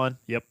 Ryder LeBlanc.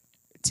 Yep.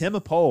 Tim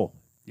Apol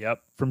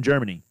Yep. from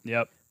Germany.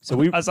 Yep. So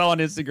we- I saw on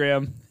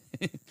Instagram.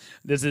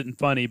 This isn't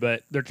funny,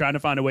 but they're trying to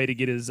find a way to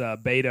get his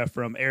beta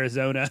from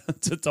Arizona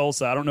to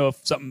Tulsa. I don't know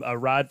if a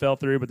ride fell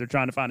through, but they're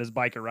trying to find his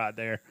bike a ride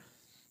there.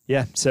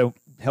 Yeah, so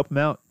help him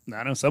out.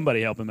 I know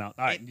somebody help him out.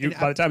 All right, And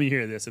by the time you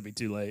hear this, it'll be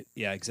too late.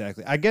 Yeah,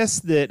 exactly. I guess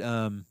that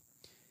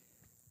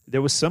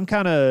there was some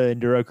kind of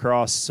enduro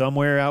cross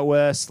somewhere out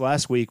west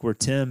last week where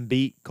Tim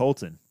beat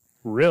Colton.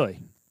 Really?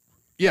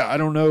 Yeah, I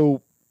don't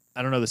know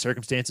the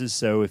circumstances,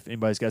 so if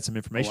anybody's got some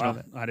information on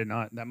that. I did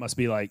not. That must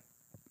be like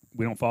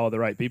we don't follow the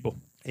right people.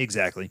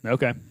 Exactly.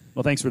 Okay.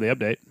 Well, thanks for the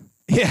update.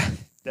 Yeah,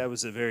 that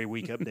was a very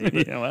weak update.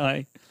 But Yeah,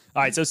 well,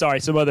 all right, so sorry,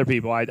 some other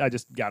people. I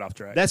just got off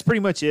track. that's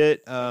pretty much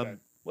it. Okay.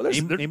 Well, there's,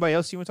 Anybody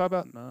else you want to talk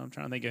about? I'm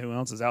trying to think of who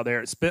else is out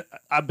there.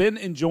 I've been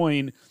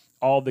enjoying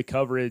all the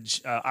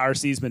coverage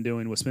IRC's been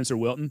doing with Spencer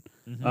Wilton.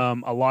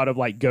 A lot of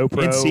like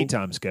GoPro. And seat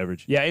times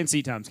coverage. Yeah, and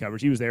seat times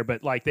coverage. He was there,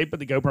 but like they put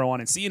the GoPro on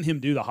and seeing him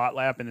do the hot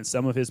lap and then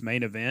some of his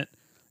main event,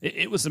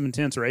 it was some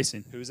intense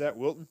racing. Who's that?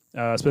 Wilton?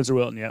 Spencer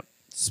Wilton, yep.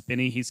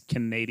 Spinny, he's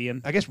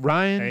Canadian. I guess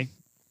Ryan Hey.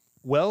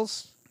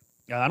 Wells.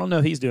 I don't know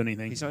if he's doing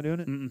anything. He's not doing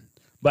it? Mm-mm.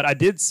 But I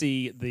did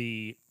see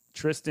the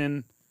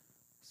Tristan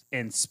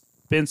and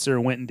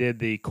Spencer went and did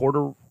the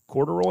corduroy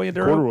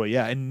enduro. Corduroy,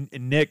 yeah. And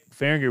Nick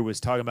Farringer was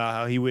talking about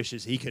how he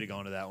wishes he could have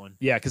gone to that one.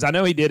 Yeah, because I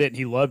know he did it and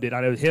he loved it.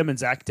 I know him and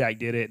Zach Attack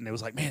did it, and it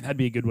was like, man, that'd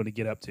be a good one to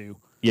get up to.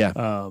 Yeah.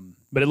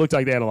 But it looked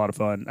like they had a lot of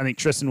fun. I think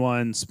Tristan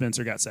won,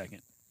 Spencer got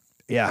second.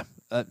 Yeah.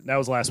 That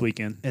was last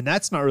weekend. And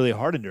that's not really a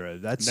hard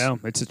enduro. That's No,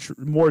 it's a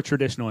more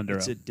traditional enduro.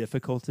 It's a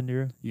difficult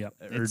enduro. Yep.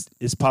 Or It's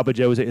is Papa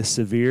Joe's a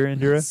severe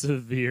enduro?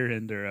 severe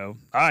enduro.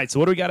 All right, so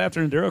what do we got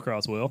after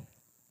Endurocross, Will?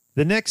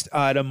 The next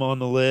item on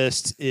the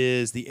list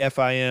is the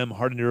FIM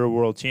Hard Enduro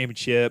World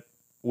Championship,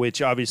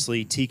 which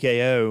obviously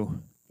TKO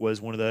was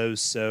one of those.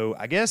 So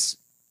I guess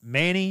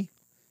Manny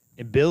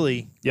and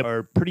Billy Yep.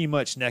 are pretty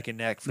much neck and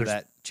neck for There's-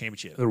 that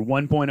championship. They're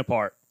 1 point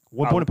apart.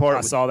 1 point apart.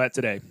 I saw that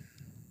today.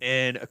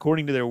 And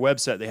according to their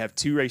website, they have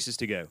 2 races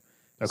to go.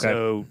 Okay.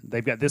 So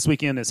They've got this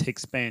weekend is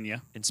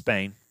Hispania. in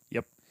Spain.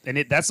 Yep.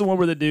 And that's the one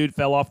where the dude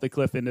fell off the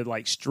cliff into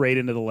like straight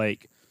into the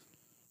lake.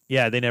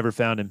 Yeah, they never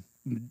found him.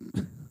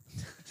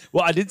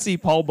 Well, I did see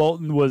Paul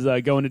Bolton was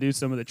going to do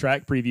some of the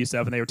track preview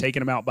stuff, and they were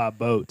taking him out by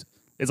boat.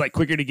 It's like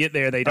quicker to get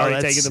there. They'd already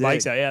that's taken the sick.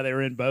 bikes out. Yeah, they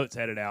were in boats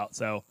headed out.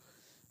 So,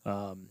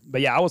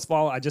 but yeah,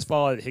 I just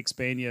followed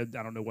Hispania.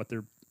 I don't know what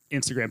their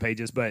Instagram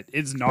page is, but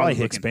it's Probably gnarly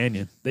looking.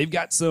 Hispania. They've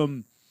got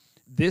some.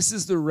 This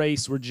is the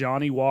race where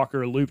Johnny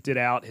Walker looped it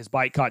out. His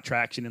bike caught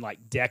traction and like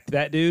decked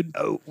that dude.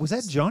 Oh, was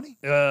that Johnny?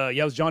 Yeah,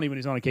 it was Johnny when he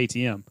was on a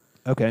KTM.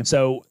 Okay.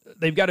 So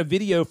they've got a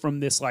video from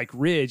this like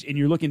ridge, and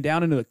you're looking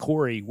down into the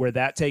quarry where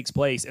that takes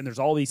place, and there's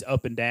all these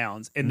up and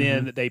downs, and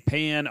then they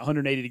pan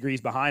 180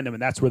 degrees behind them,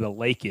 and that's where the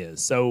lake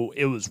is. So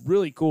it was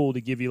really cool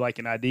to give you like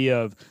an idea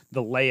of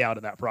the layout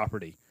of that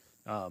property.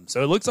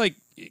 So it looks like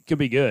it could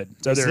be good.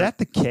 So Is that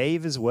the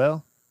cave as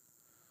well?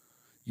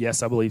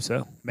 yes, I believe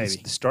so. Maybe.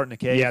 Starting a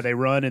cave? Yeah, they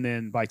run and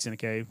then bikes in a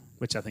cave,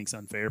 which I think is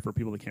unfair for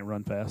people that can't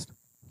run fast.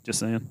 Just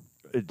saying.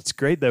 It's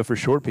great, though, for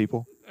short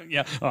people.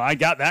 Yeah, I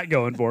got that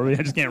going for me.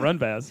 I just can't run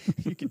fast.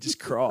 You can just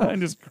crawl. I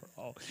just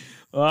crawl.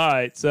 All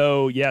right,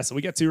 so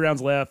we got 2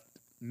 rounds left.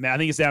 I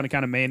think it's down to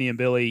kind of Manny and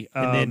Billy.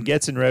 And then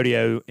Getson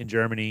Rodeo in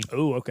Germany,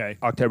 oh, okay,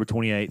 October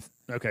 28th.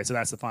 okay, so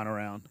that's the final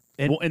round.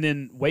 And- And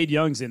then Wade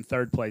Young's in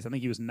 3rd place. I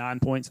think he was 9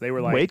 points. They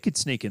were like, Wade could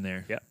sneak in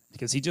there. yeah,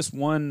 because he just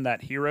won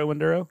that Hero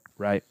Enduro.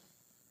 Right.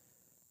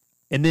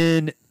 And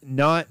then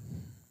not,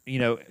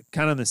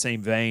 kind of in the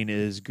same vein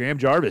is Graham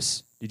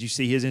Jarvis. Did you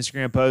see his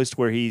Instagram post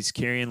where he's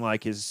carrying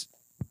like his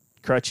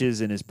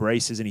crutches and his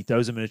braces and he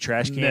throws them in a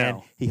trash can?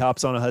 No. He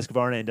hops on a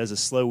Husqvarna and does a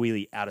slow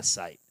wheelie out of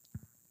sight.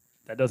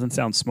 That doesn't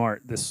sound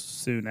smart this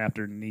soon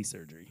after knee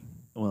surgery.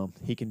 Well,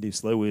 he can do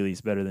slow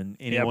wheelies better than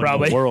Yeah, anyone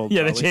probably. in the world.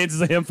 Yeah, the probably.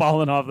 chances of him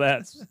falling off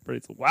that's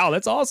pretty. Wow,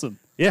 that's awesome.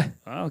 Yeah.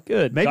 Oh,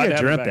 good. Maybe Glad to I have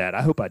him dreamt back. that.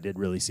 I hope I did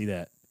really see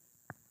that.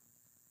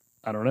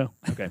 I don't know.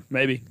 Okay.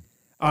 Maybe.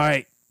 All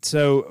right.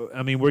 So,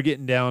 we're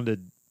getting down to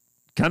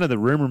kind of the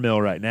rumor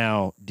mill right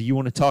now. Do you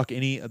want to talk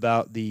any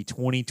about the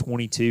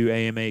 2022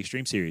 AMA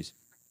Extreme Series?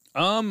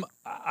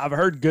 I've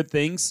heard good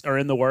things are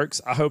in the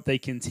works. I hope they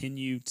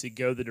continue to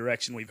go the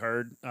direction we've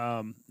heard.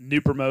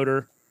 New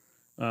promoter,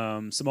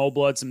 some old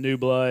blood, some new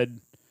blood.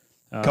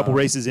 Couple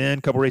races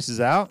in, couple races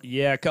out.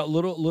 Yeah,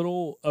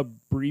 little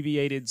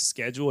abbreviated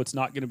schedule. It's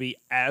not going to be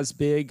as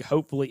big.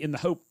 Hopefully, in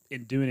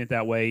doing it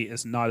that way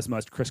is not as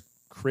much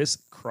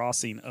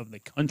crisscrossing of the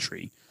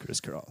country.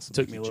 Crisscross.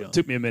 Took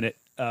me a minute.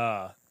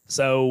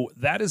 So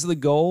that is the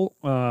goal.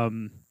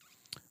 I'm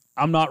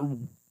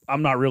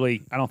not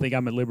really. I don't think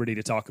I'm at liberty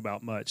to talk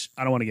about much.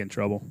 I don't want to get in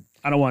trouble.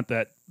 I don't want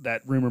that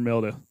rumor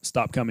mill to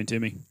stop coming to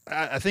me.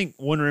 I think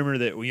one rumor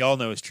that we all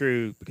know is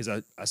true because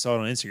I saw it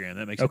on Instagram.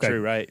 That makes Okay. it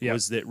true, right? Yeah.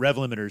 Was that Rev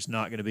Limiter's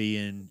not going to be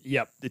in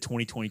Yep. the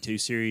 2022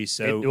 series?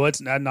 So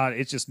It's not.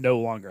 It's just no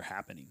longer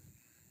happening.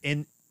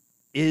 and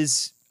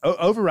is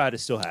Override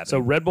is still happening. So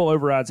Red Bull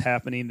Override's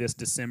happening this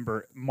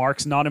December.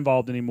 Mark's not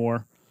involved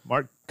anymore.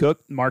 Mark Cook.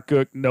 Mark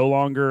Cook no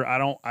longer. I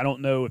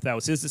don't know if that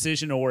was his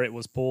decision or it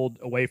was pulled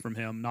away from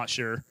him. Not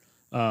sure.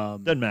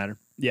 Doesn't matter.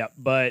 Yeah,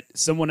 but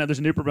there's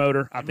a new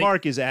promoter. I think.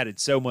 Mark has added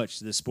so much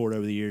to the sport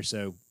over the years,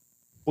 so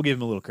we'll give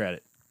him a little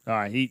credit. All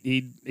right,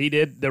 he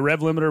did. The Rev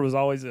Limiter was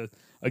always a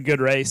good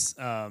race.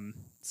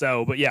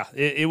 But yeah,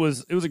 it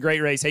was a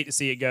great race. Hate to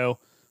see it go.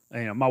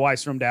 My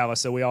wife's from Dallas,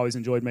 so we always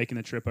enjoyed making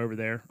the trip over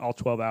there, all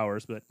 12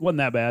 hours, but wasn't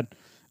that bad.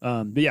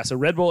 But yeah, so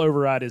Red Bull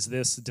Override is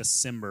this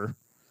December.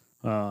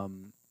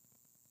 And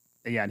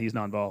he's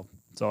not involved.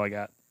 That's all I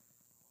got.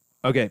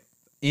 Okay.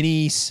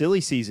 Any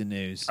silly season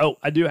news? Oh,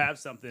 I do have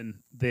something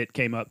that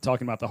came up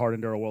talking about the Hard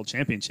Enduro World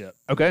Championship.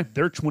 Okay.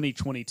 Their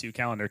 2022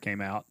 calendar came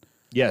out.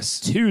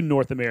 Yes. 2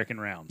 North American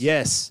rounds.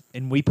 Yes.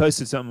 And we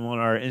posted something on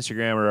our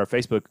Instagram or our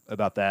Facebook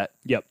about that.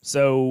 Yep.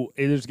 So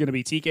there's going to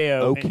be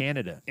TKO.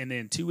 Canada. And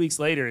then 2 weeks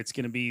later, it's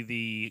going to be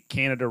the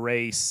Canada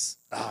race.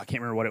 Oh, I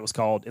can't remember what it was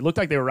called. It looked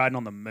like they were riding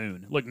on the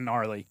moon. It looked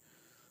gnarly.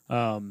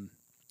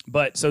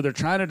 But so they're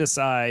trying to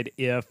decide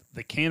if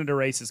the Canada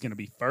race is going to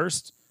be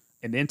first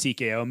and then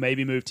TKO,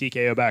 maybe move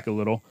TKO back a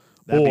little.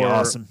 That'd be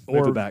awesome.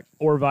 Move it back.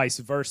 Or vice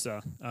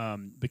versa.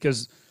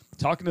 Because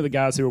talking to the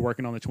guys who are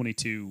working on the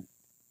 22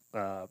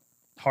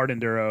 hard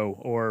enduro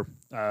or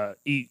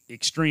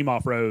extreme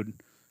off-road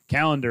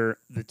calendar,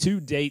 the 2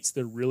 dates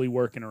they're really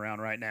working around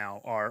right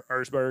now are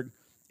Erzberg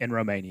and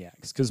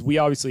Romaniacs, because we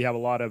obviously have a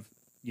lot of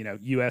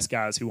U.S.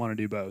 guys who want to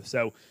do both.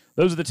 So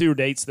those are the 2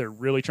 dates they're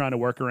really trying to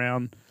work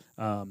around.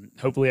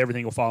 Hopefully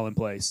everything will fall in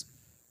place.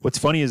 What's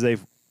funny is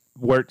they've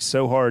worked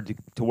so hard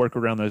to work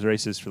around those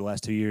races for the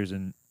last 2 years,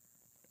 and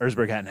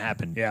Erzberg hadn't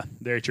happened. Yeah,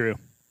 very true.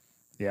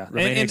 Yeah,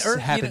 Romaniacs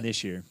happened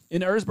this year.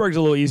 And Erzberg's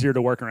a little easier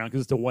to work around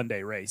because it's a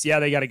one-day race. Yeah,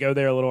 they got to go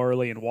there a little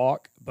early and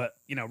walk, but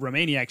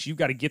Romaniacs, you've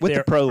got to get with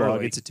there the prologue.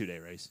 early. It's a 2-day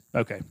race.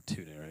 Okay,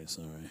 2-day race.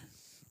 All right,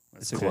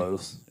 that's okay.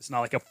 close. It's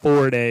not like a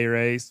 4-day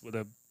race with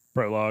a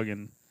prologue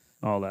and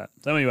all that.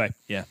 So anyway,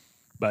 yeah,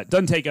 but it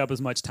doesn't take up as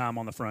much time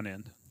on the front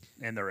end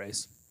in the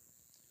race.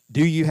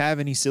 Do you have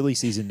any silly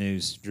season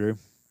news, Drew?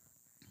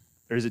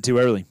 Or is it too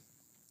early?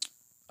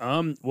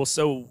 Well,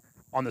 so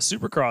on the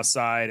Supercross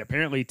side,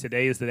 apparently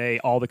today is the day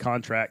all the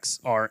contracts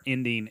are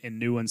ending and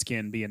new ones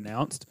can be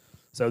announced.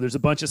 So there's a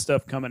bunch of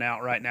stuff coming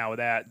out right now with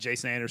that.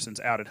 Jason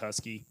Anderson's out at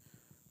Husky,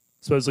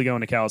 supposedly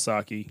going to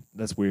Kawasaki.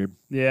 That's weird.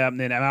 Yeah, and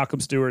then Malcolm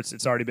Stewart's,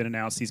 it's already been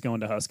announced he's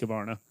going to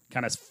Husqvarna.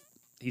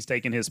 He's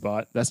taking his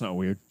spot. That's not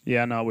weird.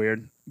 Yeah, not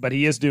weird. But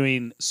he is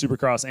doing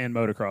Supercross and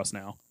motocross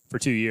now for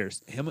 2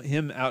 years.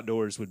 Him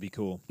outdoors would be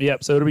cool.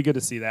 Yep, so it'll be good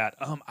to see that.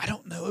 I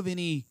don't know of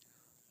any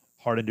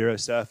hard enduro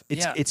stuff.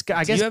 It's I Do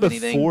guess you have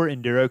anything? before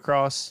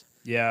endurocross.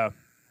 Yeah.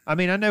 I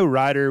mean, I know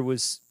Ryder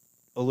was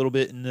a little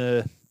bit in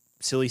the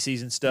silly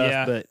season stuff,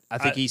 Yeah. but I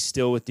think he's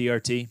still with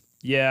DRT.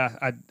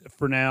 Yeah,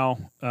 for now.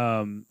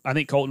 I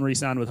think Colton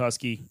re-signed with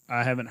Husky.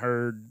 I haven't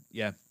heard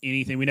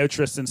anything. We know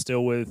Tristan's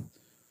still with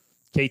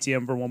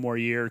KTM for one more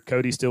year.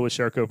 Cody's still with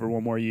Sherco for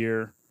one more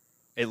year.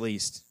 At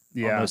least.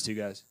 Yeah. On those 2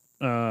 guys.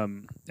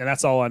 And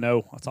that's all I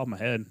know. That's off my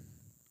head.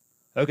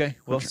 Okay.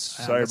 Well,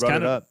 sorry I It's brought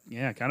kind it of, up.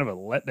 Yeah, kind of a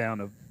letdown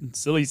of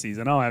silly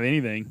season. I don't have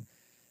anything.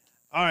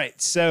 All right.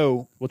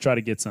 So We'll try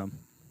to get some.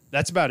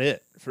 that's about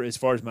it for as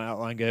far as my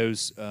outline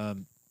goes.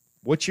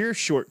 What's your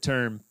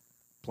short-term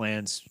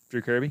plans,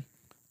 Drew Kirby?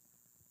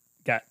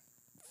 Got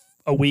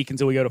a week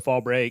until we go to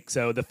fall break.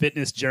 So the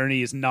fitness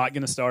journey is not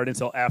going to start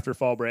until after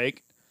fall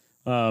break.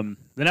 Then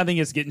I think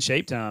it's getting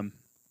shape time.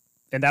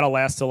 And that'll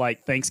last till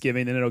like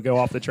Thanksgiving, then it'll go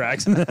off the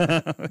tracks. and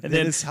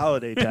then it's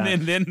holiday time.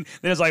 And then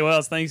it's like, well,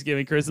 it's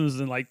Thanksgiving. Christmas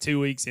is in like 2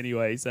 weeks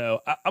anyway.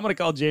 So I'm going to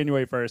call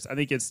January 1st. I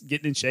think it's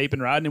getting in shape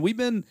and riding. And we've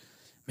been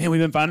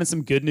finding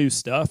some good new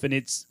stuff.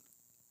 And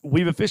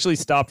we've officially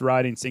stopped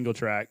riding single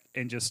track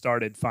and just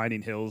started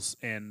finding hills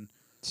and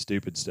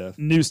Stupid stuff.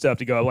 new stuff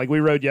to go up. Like we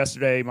rode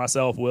yesterday,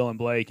 myself, Will, and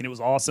Blake, and it was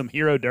awesome.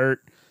 Hero Dirt.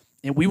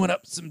 And we went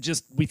up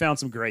we found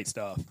some great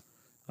stuff.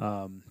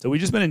 So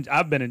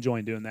I've been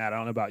enjoying doing that. I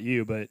don't know about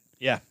you, but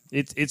Yeah.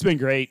 it's been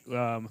great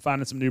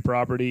finding some new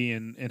property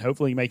and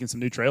hopefully making some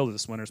new trails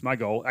this winter is my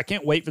goal. I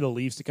can't wait for the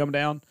leaves to come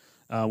down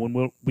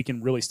when we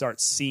can really start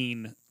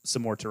seeing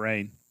some more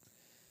terrain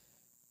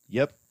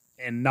Yep.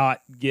 and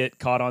not get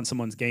caught on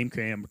someone's game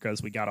cam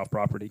because we got off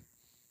property.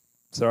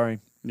 Sorry.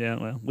 Yeah,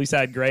 well, at least I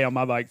had Gray on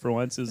my bike for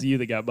once. It was you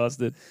that got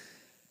busted.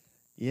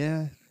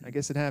 Yeah, I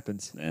guess it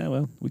happens. Yeah,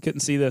 well, we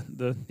couldn't see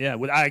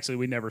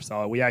we never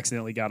saw it. We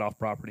accidentally got off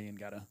property and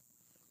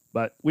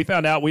but we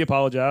found out. We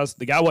apologized.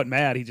 The guy wasn't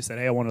mad. He just said,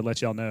 "Hey, I wanted to let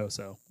y'all know."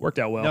 So worked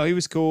out well. No, he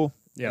was cool.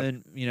 Yeah.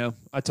 And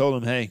I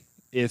told him, hey,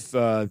 if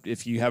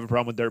you have a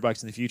problem with dirt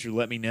bikes in the future,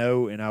 let me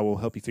know and I will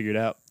help you figure it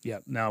out. Yeah,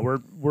 no,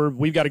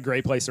 we've got a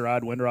great place to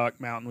ride, Windrock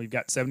Mountain. We've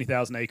got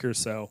 70,000 acres,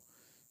 so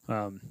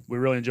we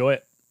really enjoy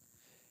it.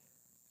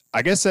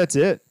 I guess that's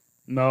it.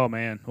 No,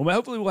 man. Well,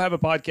 hopefully we'll have a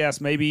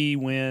podcast maybe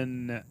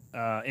when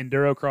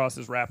Endurocross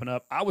is wrapping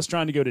up. I was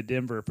trying to go to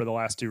Denver for the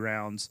last 2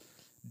 rounds.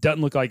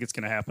 Doesn't look like it's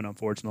going to happen,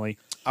 unfortunately.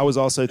 I was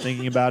also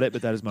thinking about it,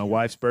 but that is my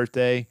wife's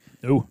birthday.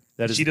 Ooh,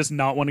 That is she does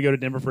not want to go to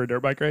Denver for a dirt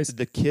bike race.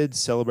 the kids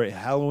celebrate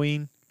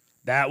Halloween.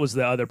 That was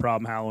the other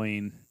problem.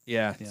 Halloween,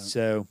 Yeah.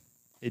 So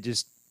it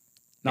just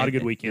not a and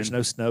good weekend. There's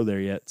no snow there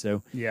yet.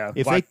 So Yeah,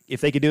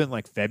 if they could do it in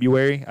like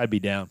February, I'd be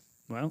down.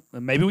 well,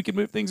 then maybe we could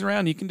move things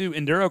around. You can do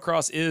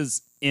Endurocross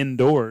is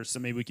indoors, so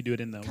maybe we could do it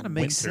in the Kinda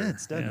makes winter.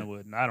 sense, doesn't Yeah, it?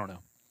 would. I don't know.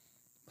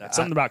 That's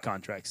something about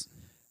contracts.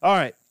 All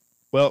right.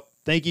 Well,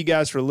 thank you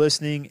guys for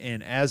listening.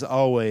 And as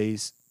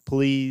always,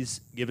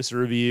 please give us a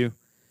review.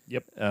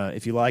 Yep.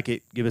 If you like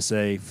it, give us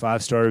a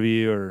 5-star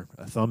review or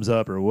a thumbs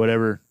up or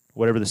whatever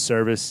the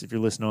service. If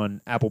you're listening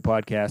on Apple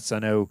Podcasts, I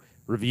know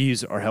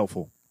reviews are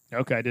helpful.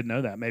 Okay, I didn't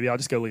know that. Maybe I'll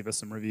just go leave us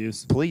some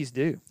reviews. Please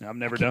do. I've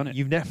never done it.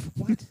 You've never.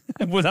 What?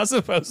 Was I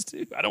supposed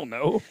to? I don't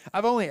know.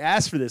 I've only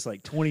asked for this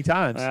like 20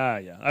 times.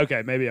 Yeah.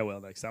 Okay, maybe I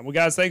will next time. Well,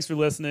 guys, thanks for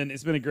listening.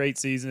 It's been a great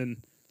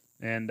season.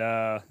 And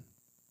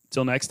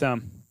till next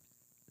time.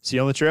 See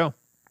you on the trail.